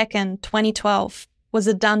July 2nd, 2012, was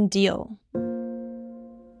a done deal.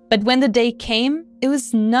 But when the day came, it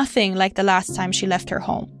was nothing like the last time she left her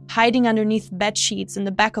home, hiding underneath bed sheets in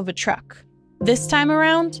the back of a truck. This time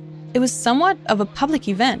around, it was somewhat of a public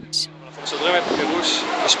event.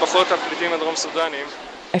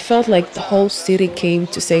 I felt like the whole city came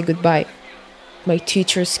to say goodbye. My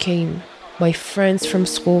teachers came. My friends from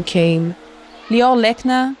school came. Lior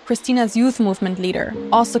Lekna, Christina's youth movement leader,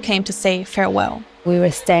 also came to say farewell. We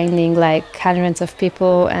were standing like hundreds of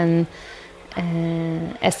people and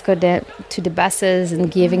escort them to the buses and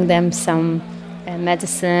giving them some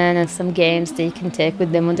medicine and some games they can take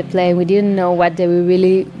with them on the plane. We didn't know what they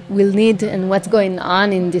really will need and what's going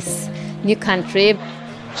on in this new country.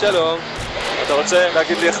 Shalom.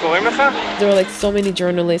 There were so many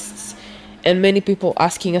journalists and many people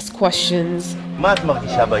asking us questions.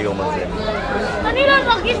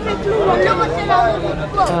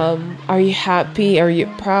 Are you happy? Are you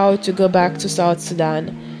proud to go back to South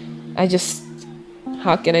Sudan?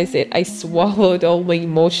 How can I say it? I swallowed all my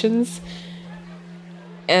emotions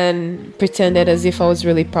and pretended as if I was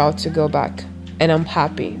really proud to go back. And I'm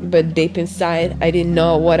happy. But deep inside, I didn't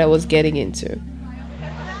know what I was getting into.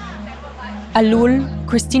 Alul,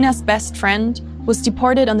 Christina's best friend, was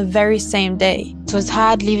deported on the very same day. It was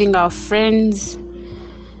hard leaving our friends,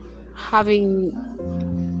 having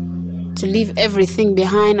to leave everything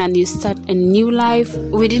behind and you start a new life.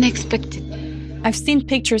 We didn't expect it. I've seen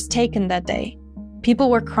pictures taken that day. People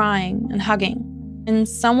were crying and hugging, and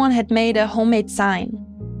someone had made a homemade sign.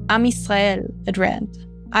 Am Yisrael, it read.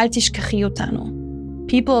 Al tishkachi otanu.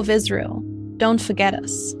 People of Israel, don't forget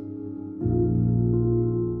us.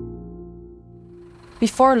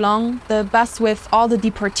 Before long, the bus with all the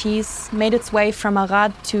deportees made its way from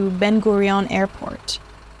Arad to Ben Gurion Airport.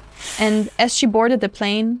 And as she boarded the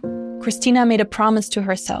plane, Christina made a promise to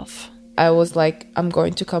herself. I was like, I'm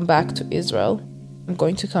going to come back to Israel. I'm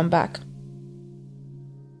going to come back.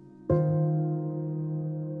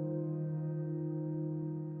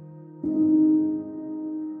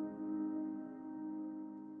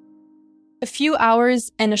 A few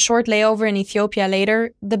hours and a short layover in Ethiopia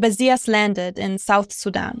later, the Bazias landed in South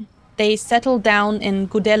Sudan. They settled down in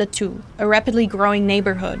Gudela II, a rapidly growing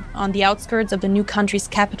neighborhood on the outskirts of the new country's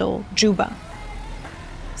capital, Juba.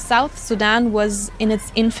 South Sudan was in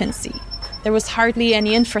its infancy. There was hardly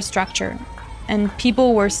any infrastructure, and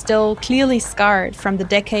people were still clearly scarred from the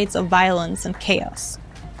decades of violence and chaos.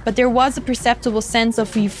 But there was a perceptible sense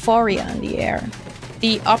of euphoria in the air,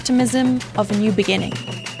 the optimism of a new beginning.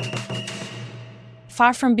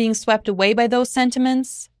 Far from being swept away by those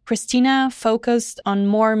sentiments, Christina focused on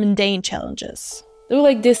more mundane challenges. There were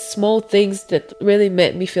like these small things that really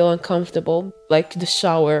made me feel uncomfortable, like the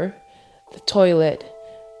shower, the toilet,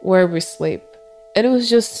 where we sleep. And it was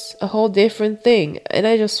just a whole different thing. And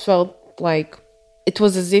I just felt like it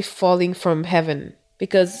was as if falling from heaven.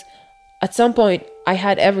 Because at some point, I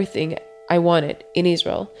had everything I wanted in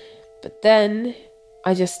Israel. But then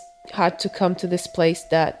I just had to come to this place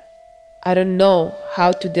that I don't know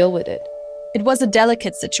how to deal with it. It was a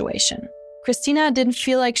delicate situation. Christina didn't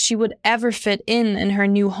feel like she would ever fit in her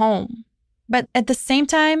new home. But at the same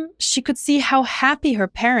time, she could see how happy her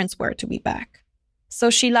parents were to be back.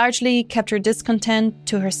 So she largely kept her discontent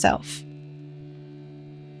to herself.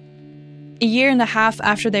 A year and a half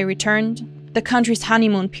after they returned, the country's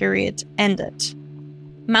honeymoon period ended.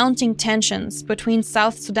 Mounting tensions between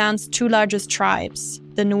South Sudan's two largest tribes,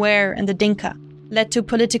 the Nuer and the Dinka, led to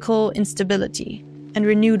political instability and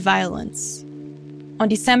renewed violence. On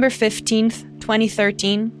December 15th,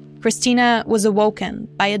 2013, Christina was awoken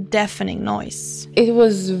by a deafening noise. It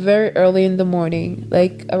was very early in the morning,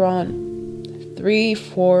 like around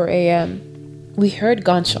 3-4 a.m. We heard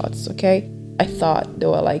gunshots, okay? I thought they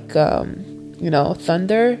were like,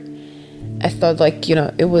 thunder. I thought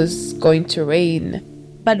it was going to rain.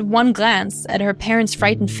 But one glance at her parents'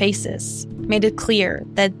 frightened faces made it clear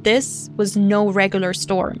that this was no regular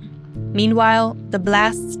storm. Meanwhile, the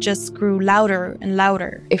blasts just grew louder and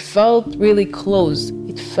louder. It felt really close.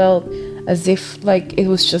 It felt as if it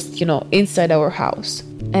was just, inside our house.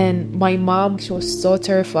 And my mom, she was so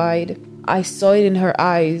terrified. I saw it in her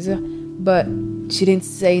eyes, but she didn't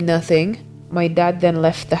say nothing. My dad then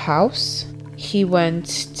left the house. He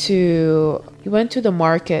went to the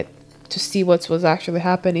market to see what was actually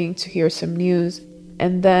happening, to hear some news.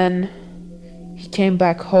 And then he came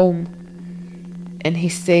back home and he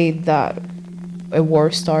said that a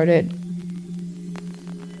war started.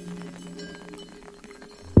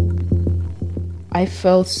 I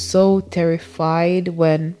felt so terrified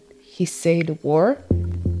when he said war,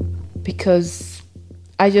 because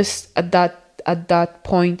I just, at that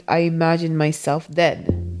point, I imagined myself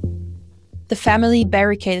dead. The family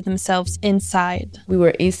barricaded themselves inside. We were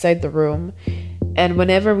inside the room, and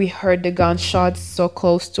whenever we heard the gunshots so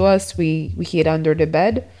close to us, we hid under the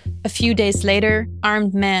bed. A few days later,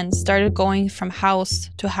 armed men started going from house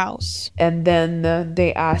to house. And then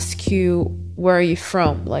they ask you, where are you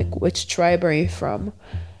from? Which tribe are you from?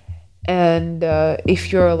 And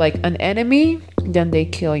if you're an enemy, then they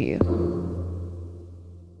kill you.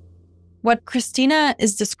 What Christina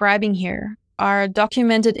is describing here are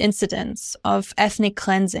documented incidents of ethnic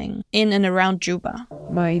cleansing in and around Juba.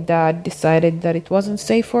 My dad decided that it wasn't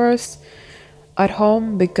safe for us at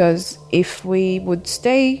home, because if we would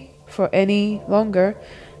stay for any longer,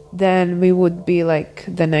 then we would be like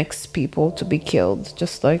the next people to be killed,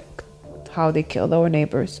 just like how they killed our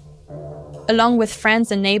neighbors. Along with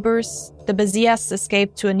friends and neighbors, the Bazias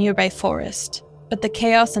escaped to a nearby forest, but the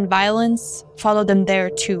chaos and violence followed them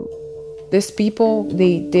there too. These people,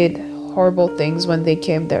 they did horrible things when they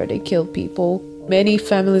came there. They killed people. Many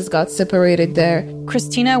families got separated there.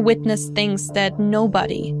 Christina witnessed things that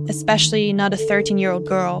nobody, especially not a 13-year-old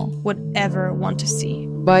girl, would ever want to see.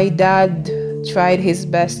 My dad tried his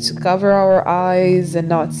best to cover our eyes and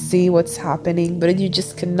not see what's happening, but you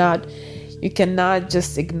cannot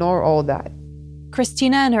just ignore all that.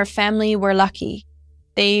 Christina and her family were lucky.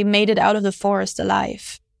 They made it out of the forest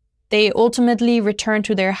alive. They ultimately returned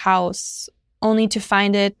to their house, only to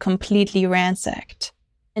find it completely ransacked.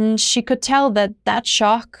 And she could tell that that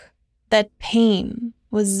shock, that pain,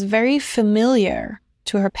 was very familiar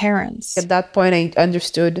to her parents. At that point, I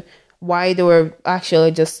understood why they were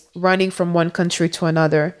actually just running from one country to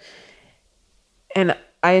another. And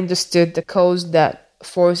I understood the cause that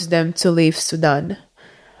forced them to leave Sudan.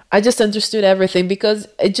 I just understood everything because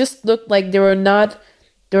it just looked like they were not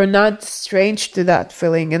strange to that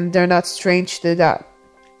feeling, and they're not strange to that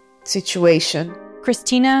situation.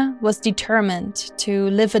 Christina was determined to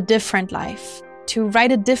live a different life, to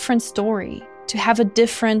write a different story, to have a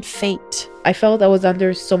different fate. I felt I was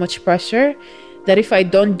under so much pressure that if I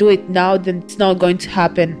don't do it now, then it's not going to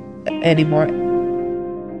happen anymore.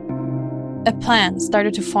 A plan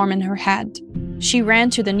started to form in her head. She ran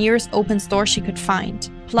to the nearest open store she could find,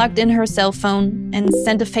 plugged in her cell phone, and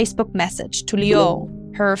sent a Facebook message to Lior,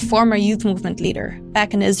 her former youth movement leader,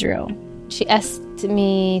 back in Israel. She asked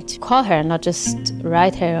me to call her, not just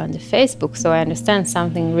write her on the Facebook, so I understand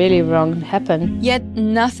something really wrong happened. Yet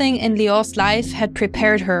nothing in Lior's life had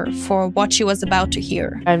prepared her for what she was about to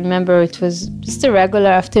hear. I remember it was just a regular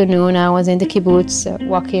afternoon. I was in the kibbutz,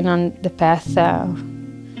 walking on the path.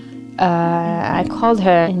 I called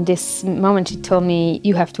her. In this moment, she told me,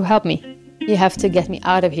 "You have to help me. You have to get me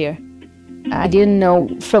out of here." I didn't know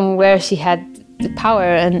from where she had the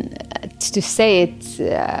power and to say it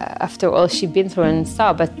after all she'd been through and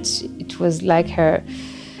saw, but it was like her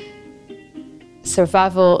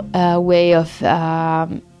survival way of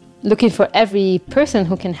looking for every person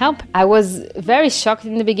who can help. I was very shocked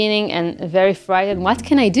in the beginning and very frightened. What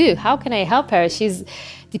can I do? How can I help her? She's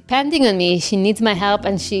depending on me. She needs my help,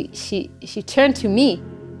 and she turned to me.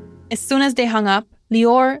 As soon as they hung up,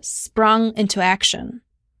 Lior sprung into action.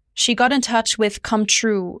 She got in touch with Come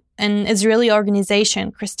True, an Israeli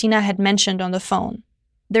organization Christina had mentioned on the phone.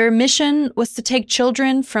 Their mission was to take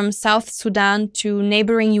children from South Sudan to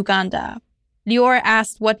neighboring Uganda. Lior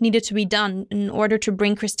asked what needed to be done in order to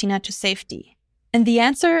bring Christina to safety. And the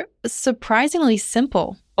answer was surprisingly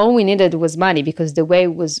simple. All we needed was money because the way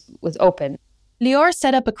was open. Lior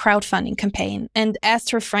set up a crowdfunding campaign and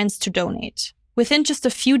asked her friends to donate. Within just a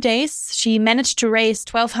few days, she managed to raise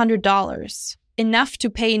 $1,200. Enough to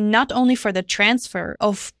pay not only for the transfer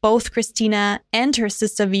of both Christina and her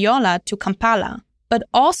sister Viola to Kampala, but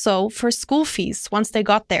also for school fees once they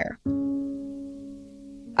got there.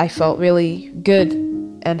 I felt really good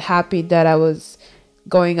and happy that I was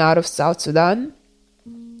going out of South Sudan.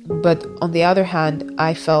 But on the other hand,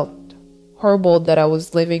 I felt horrible that I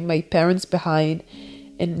was leaving my parents behind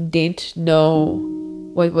and didn't know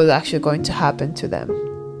what was actually going to happen to them.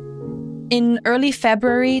 In early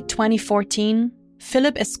February 2014,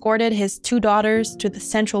 Philip escorted his 2 daughters to the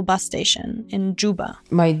central bus station in Juba.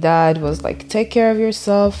 My dad was like, take care of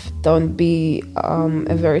yourself, don't be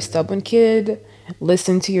a very stubborn kid,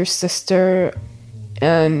 listen to your sister,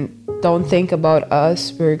 and don't think about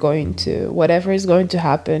us. Whatever is going to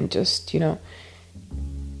happen, just know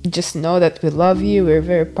that we love you, we're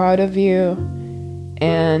very proud of you.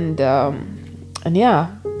 And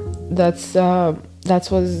yeah, that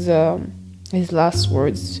was his last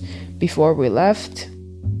words before we left.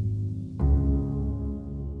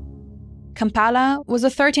 Kampala was a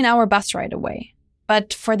 13-hour bus ride away.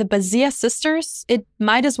 But for the Bazia sisters, it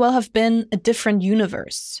might as well have been a different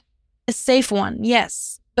universe. A safe one,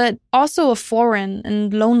 yes, but also a foreign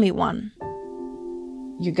and lonely one.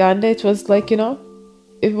 Uganda, it was like,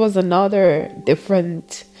 it was another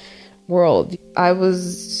different world. I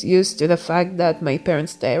was used to the fact that my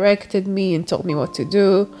parents directed me and told me what to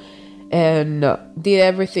do and did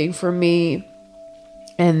everything for me,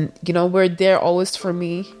 and were there always for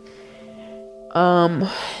me,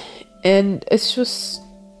 and it's just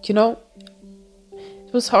it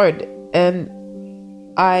was hard, and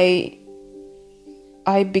I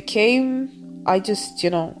became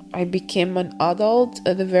an adult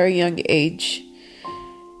at a very young age.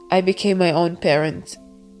 I became my own parent.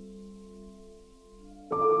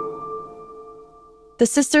 The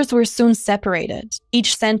sisters were soon separated,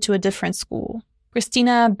 each sent to a different school.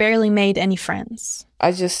 Christina barely made any friends.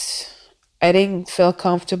 I didn't feel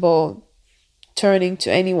comfortable turning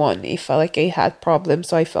to anyone if I had problems,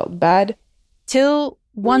 so I felt bad. Till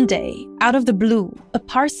one day, out of the blue, a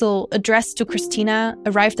parcel addressed to Christina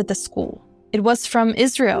arrived at the school. It was from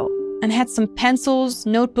Israel and had some pencils,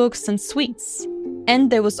 notebooks, and sweets. And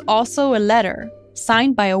there was also a letter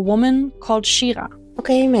signed by a woman called Shira.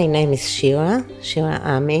 Okay, my name is Shira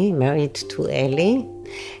Ami, married to Eli,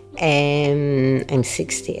 and I'm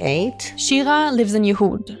 68. Shira lives in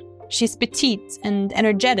Yehud. She's petite and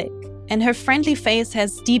energetic, and her friendly face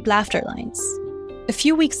has deep laughter lines. A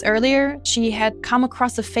few weeks earlier, she had come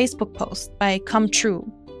across a Facebook post by Come True,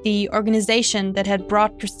 the organization that had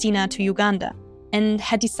brought Christina to Uganda, and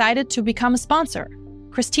had decided to become a sponsor,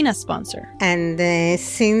 Christina's sponsor. And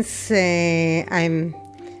since I'm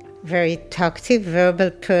very talkative,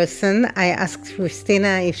 verbal person, I asked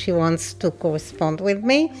Christina if she wants to correspond with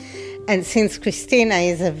me. And since Christina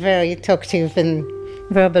is a very talkative and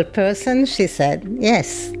verbal person, she said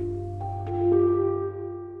yes.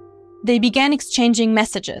 They began exchanging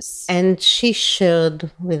messages. And she shared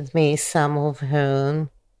with me some of her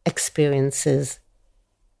experiences.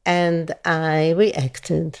 And I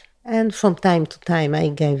reacted. And from time to time, I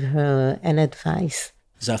gave her an advice.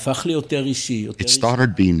 It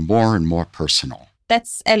started being more and more personal.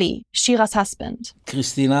 That's Eli, Shira's husband.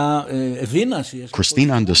 Christina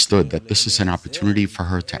understood that this is an opportunity for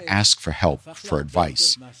her to ask for help, for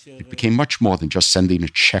advice. It became much more than just sending a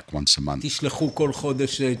check once a month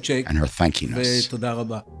and her thanking us.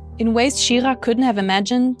 In ways Shira couldn't have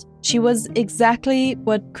imagined, she was exactly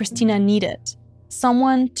what Christina needed,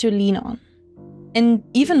 someone to lean on. And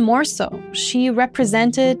even more so, she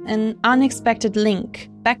represented an unexpected link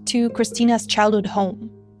back to Christina's childhood home,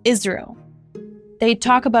 Israel. They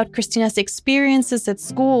talk about Christina's experiences at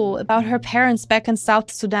school, about her parents back in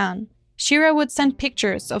South Sudan. Shira would send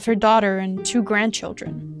pictures of her daughter and 2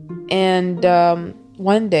 grandchildren. And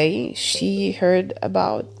one day, she heard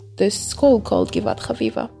about this school called Givat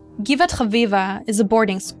Chaviva. Givat Chaviva is a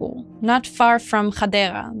boarding school, not far from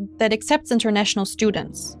Hadera, that accepts international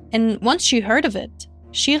students. And once she heard of it,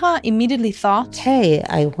 Shira immediately thought, hey,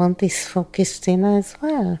 I want this for Christina as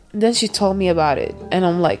well. Then she told me about it, and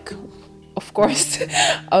I'm like, of course.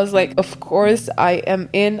 I was like, of course, I am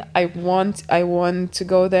in. I want to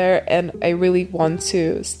go there, and I really want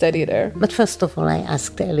to study there. But first of all, I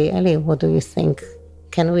asked Eli, what do you think?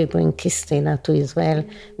 Can we bring Christina to Israel?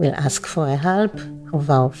 We'll ask for help of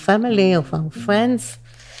our family, of our friends.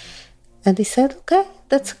 And he said, okay,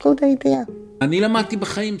 that's a good idea. I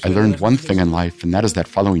learned one thing in life, and that is that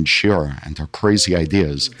following Shira and her crazy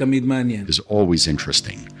ideas is always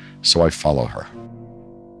interesting. So I follow her.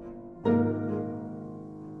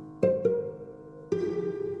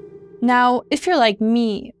 Now, if you're like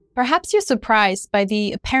me, perhaps you're surprised by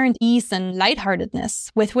the apparent ease and lightheartedness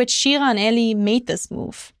with which Shira and Eli made this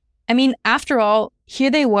move. I mean, after all, here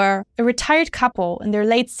they were, a retired couple in their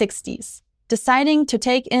late 60s, deciding to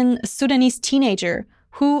take in a Sudanese teenager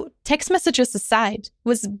who, text messages aside,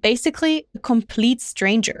 was basically a complete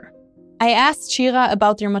stranger. I asked Shira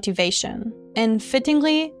about their motivation, and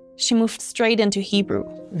fittingly, she moved straight into Hebrew.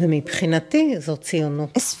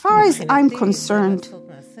 As far as I'm concerned,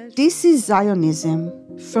 this is Zionism.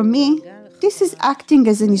 For me, this is acting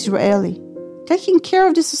as an Israeli, taking care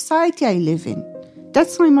of the society I live in.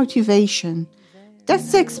 That's my motivation.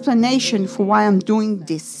 That's the explanation for why I'm doing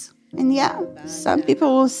this. And yeah, some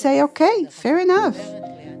people will say, okay, fair enough.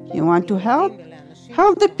 You want to help?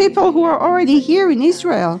 Help the people who are already here in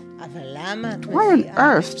Israel. But why on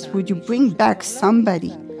earth would you bring back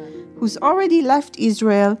somebody who's already left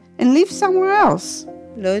Israel and live somewhere else?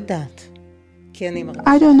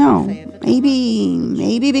 I don't know.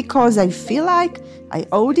 Maybe because I feel like I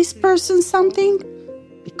owe this person something?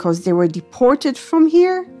 Because they were deported from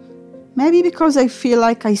here? Maybe because I feel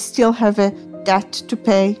like I still have a debt to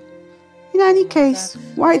pay? In any case,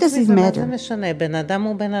 why does it matter? A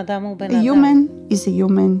human is a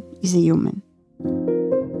human is a human.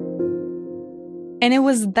 And it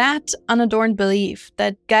was that unadorned belief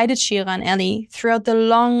that guided Shira and Eli throughout the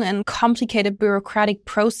long and complicated bureaucratic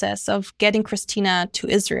process of getting Christina to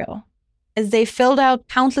Israel. As they filled out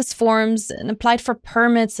countless forms and applied for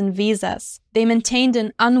permits and visas, they maintained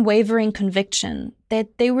an unwavering conviction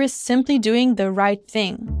that they were simply doing the right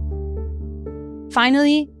thing.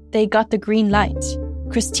 Finally, they got the green light.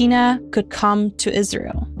 Christina could come to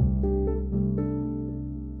Israel.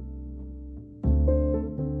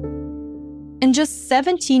 In just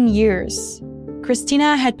 17 years,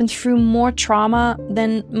 Christina had been through more trauma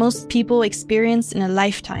than most people experience in a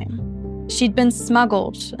lifetime. She'd been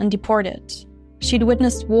smuggled and deported. She'd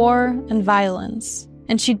witnessed war and violence.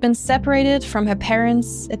 And she'd been separated from her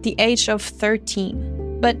parents at the age of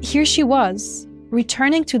 13. But here she was,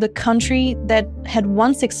 returning to the country that had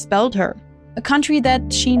once expelled her. A country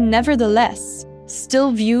that she nevertheless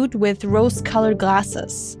still viewed with rose-colored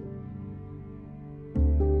glasses.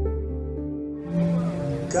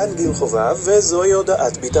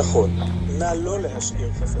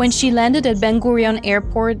 When she landed at Ben Gurion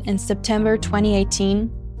Airport in September 2018,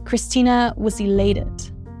 Christina was elated.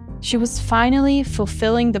 She was finally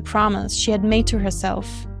fulfilling the promise she had made to herself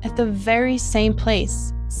at the very same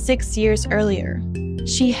place 6 years earlier.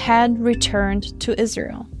 She had returned to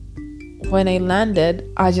Israel. When I landed,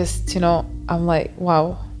 I just, I'm like,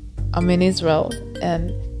 wow, I'm in Israel.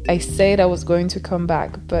 And I said I was going to come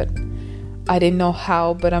back, but I didn't know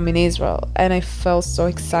how, but I'm in Israel. And I felt so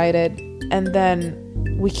excited. And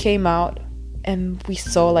then we came out and we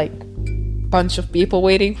saw a bunch of people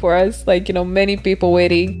waiting for us, many people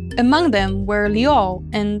waiting. Among them were Lior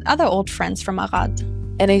and other old friends from Arad.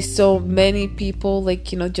 And I saw many people,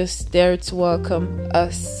 just there to welcome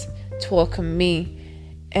us, to welcome me.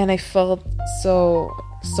 And I felt so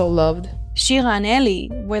loved. Shira and Eli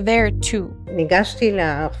were there too. I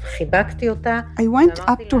went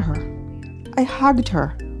up to her. I hugged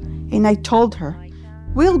her. And I told her,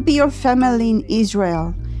 we'll be your family in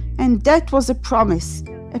Israel. And that was a promise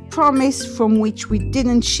from which we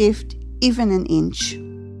didn't shift even an inch.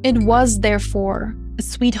 It was, therefore, a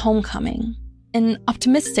sweet homecoming. An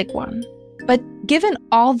optimistic one. But given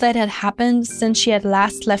all that had happened since she had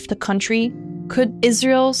last left the country, could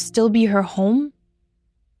Israel still be her home?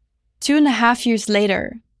 2.5 years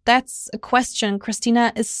later, that's a question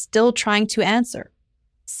Christina is still trying to answer.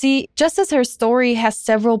 See, just as her story has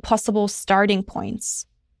several possible starting points,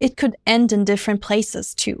 it could end in different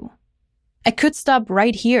places too. I could stop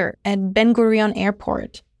right here at Ben Gurion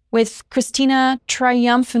Airport, with Christina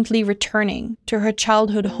triumphantly returning to her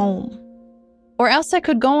childhood home. Or else I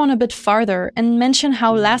could go on a bit farther and mention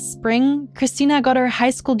how last spring, Christina got her high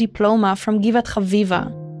school diploma from Givat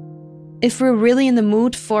Chaviva. If we're really in the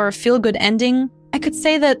mood for a feel-good ending, I could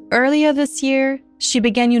say that earlier this year, she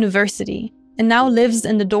began university and now lives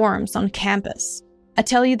in the dorms on campus. I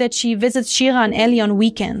tell you that she visits Shira and Eli on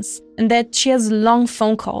weekends and that she has long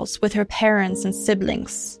phone calls with her parents and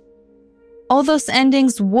siblings. All those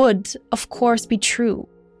endings would, of course, be true,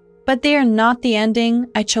 but they are not the ending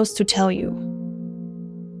I chose to tell you.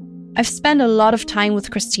 I've spent a lot of time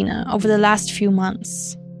with Christina over the last few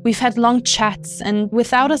months. We've had long chats, and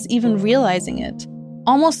without us even realizing it,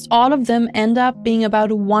 almost all of them end up being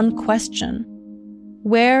about one question.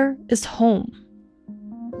 Where is home?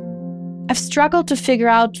 I've struggled to figure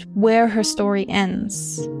out where her story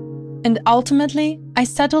ends. And ultimately, I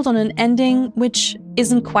settled on an ending which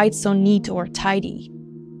isn't quite so neat or tidy.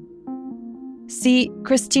 See,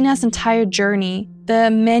 Christina's entire journey, the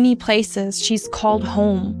many places she's called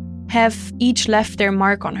home, have each left their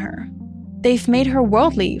mark on her. They've made her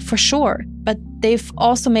worldly, for sure, but they've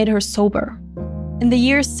also made her sober. In the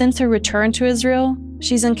years since her return to Israel,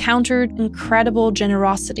 she's encountered incredible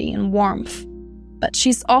generosity and warmth. But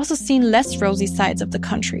she's also seen less rosy sides of the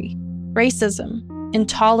country: racism,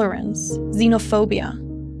 intolerance, xenophobia.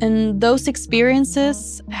 And those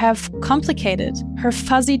experiences have complicated her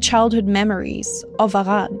fuzzy childhood memories of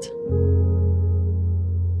Arad.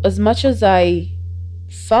 As much as I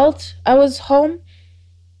felt I was home,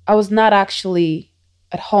 I was not actually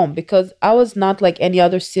at home because I was not like any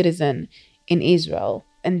other citizen in Israel.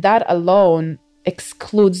 And that alone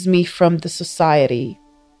excludes me from the society.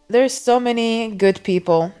 There's so many good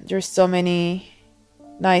people. There's so many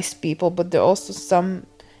nice people, but there are also some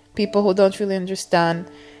people who don't really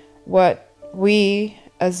understand what we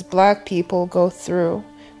as Black people go through,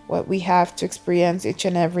 what we have to experience each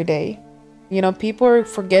and every day. People are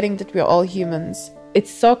forgetting that we're all humans.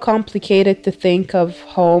 It's so complicated to think of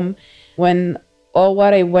home when all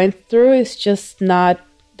what I went through is just not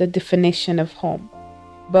the definition of home.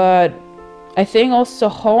 But I think also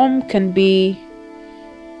home can be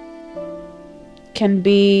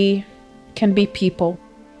people.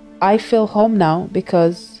 I feel home now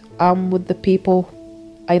because I'm with the people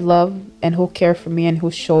I love and who care for me and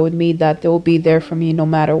who showed me that they will be there for me no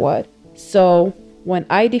matter what. So when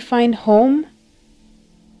I define home,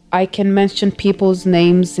 I can mention people's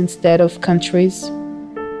names instead of countries.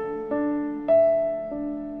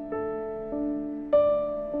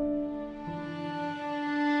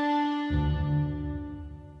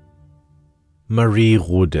 Marie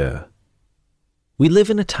Rude. We live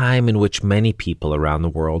in a time in which many people around the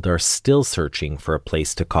world are still searching for a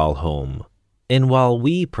place to call home. And while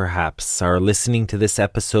we, perhaps, are listening to this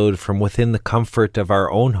episode from within the comfort of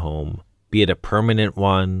our own home, be it a permanent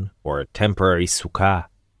one or a temporary sukkah,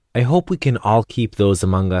 I hope we can all keep those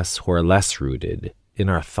among us who are less rooted in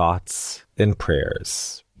our thoughts and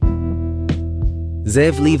prayers.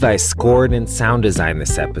 Zev Levi scored and sound designed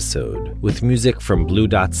this episode with music from Blue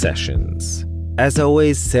Dot Sessions. As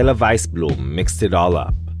always, Sela Weisblum mixed it all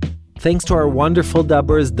up. Thanks to our wonderful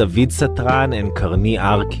dubbers David Satran and Karni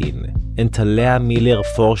Arkin, and to Lea Miller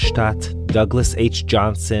Forstadt, Douglas H.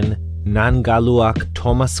 Johnson, Nan Galuak,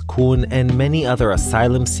 Thomas Kuhn, and many other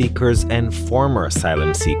asylum seekers and former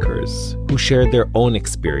asylum seekers who shared their own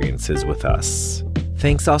experiences with us.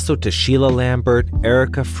 Thanks also to Sheila Lambert,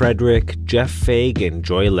 Erica Frederick, Jeff Faig, and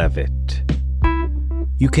Joy Levitt.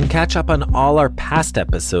 You can catch up on all our past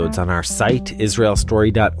episodes on our site,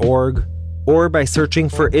 israelstory.org, or by searching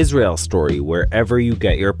for Israel Story wherever you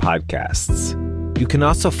get your podcasts. You can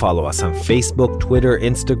also follow us on Facebook, Twitter,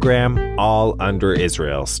 Instagram, all under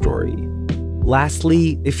Israel Story.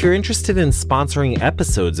 Lastly, if you're interested in sponsoring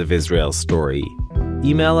episodes of Israel Story,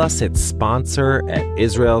 email us at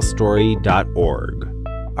sponsor@israelstory.org.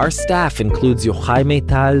 Our staff includes Yochai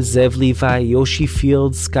Meital, Zev Levi, Yoshi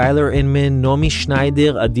Fields, Skylar Inman, Nomi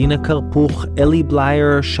Schneider, Adina Karpuch, Eli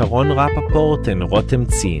Blyer, Sharon Rappaport, and Rotem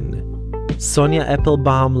Tzin. Sonia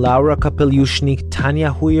Eppelbaum, Laura Kapelyushnik,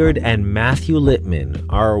 Tanya Huyard, and Matthew Littman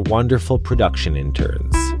are our wonderful production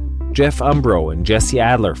interns. Jeff Umbro and Jesse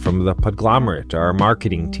Adler from The Podglomerate are our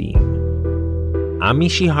marketing team. I'm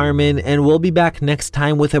Mishi Harman, and we'll be back next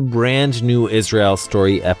time with a brand new Israel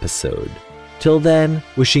Story episode. Till then,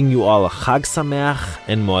 wishing you all a Chag Sameach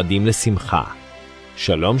and Moadim L'Simcha.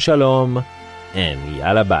 Shalom Shalom, and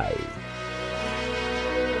Yalla Bye.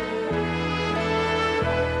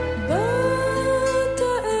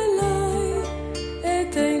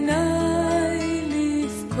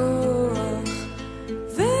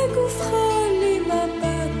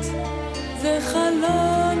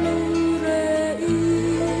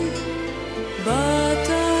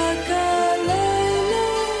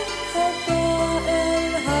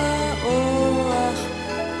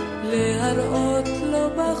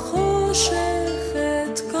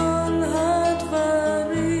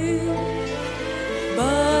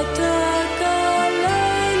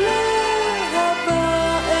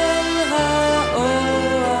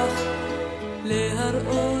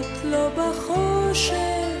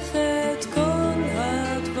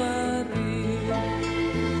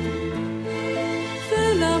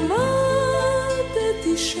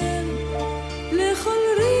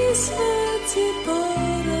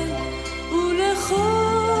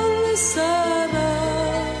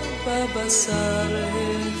 בשר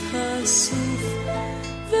חשוף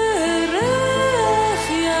וריח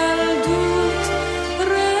ילדות,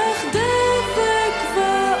 ריח דבק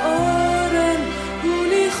ואורן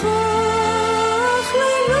וניחוח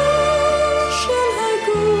לילה של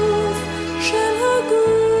הגוף, של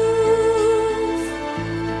הגוף.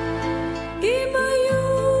 אם היו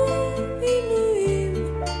עינויים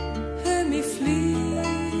הם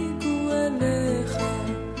הפליגו אליך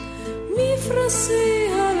מפרסי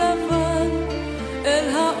אל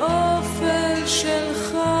האופל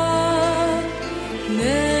שלך.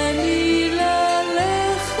 נני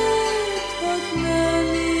ללכת, עוד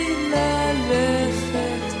נני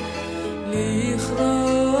ללכת,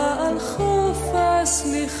 לכרוע על חוף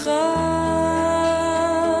הסליחה.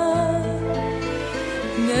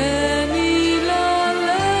 נני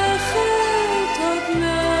ללכת, עוד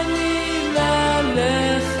נני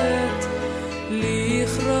ללכת,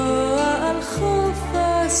 לכרוע על חוף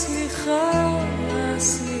הסליחה.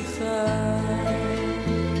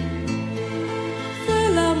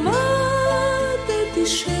 ולמדתי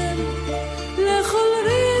שם לכל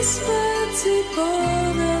ריס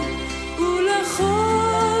וציפורן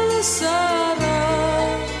ולכל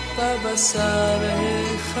שרה בבשר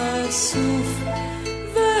החשוף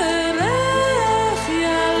וריח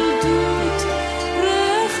ילדות,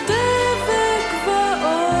 ריח דבק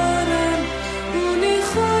ואורן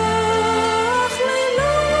וניחוח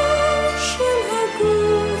לילה של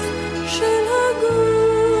הגוף, של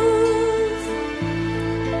הגוף.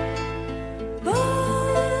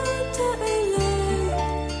 באת אליי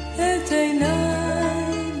את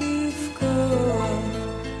עיניי לפקוח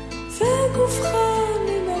וגופך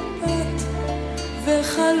ממבט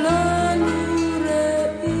וחלון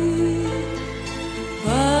וראי.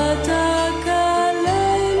 באת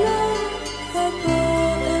כלילה הבא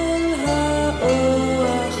אל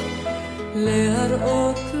האוח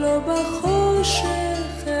להראות לו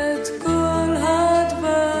בחושך את כל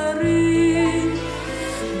הדברים.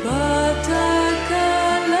 באת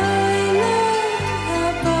כלילה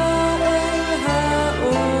הבא אל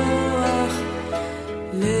האוח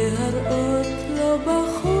להראות לו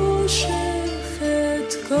בחושך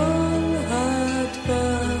את כל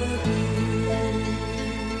הדברים.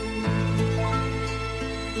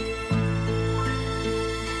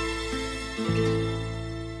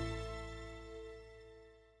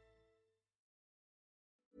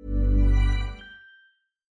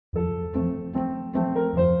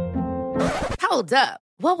 Hold up.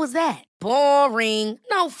 What was that? Boring.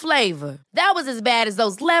 No flavor. That was as bad as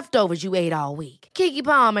those leftovers you ate all week. Keke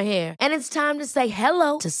Palmer here, and it's time to say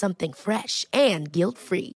hello to something fresh and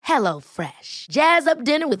guilt-free. Hello Fresh. Jazz up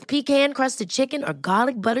dinner with pecan-crusted chicken or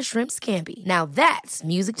garlic butter shrimp scampi. Now that's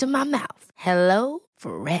music to my mouth. Hello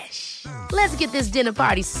Fresh. Let's get this dinner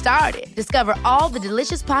party started. Discover all the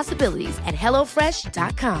delicious possibilities at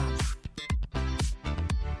HelloFresh.com.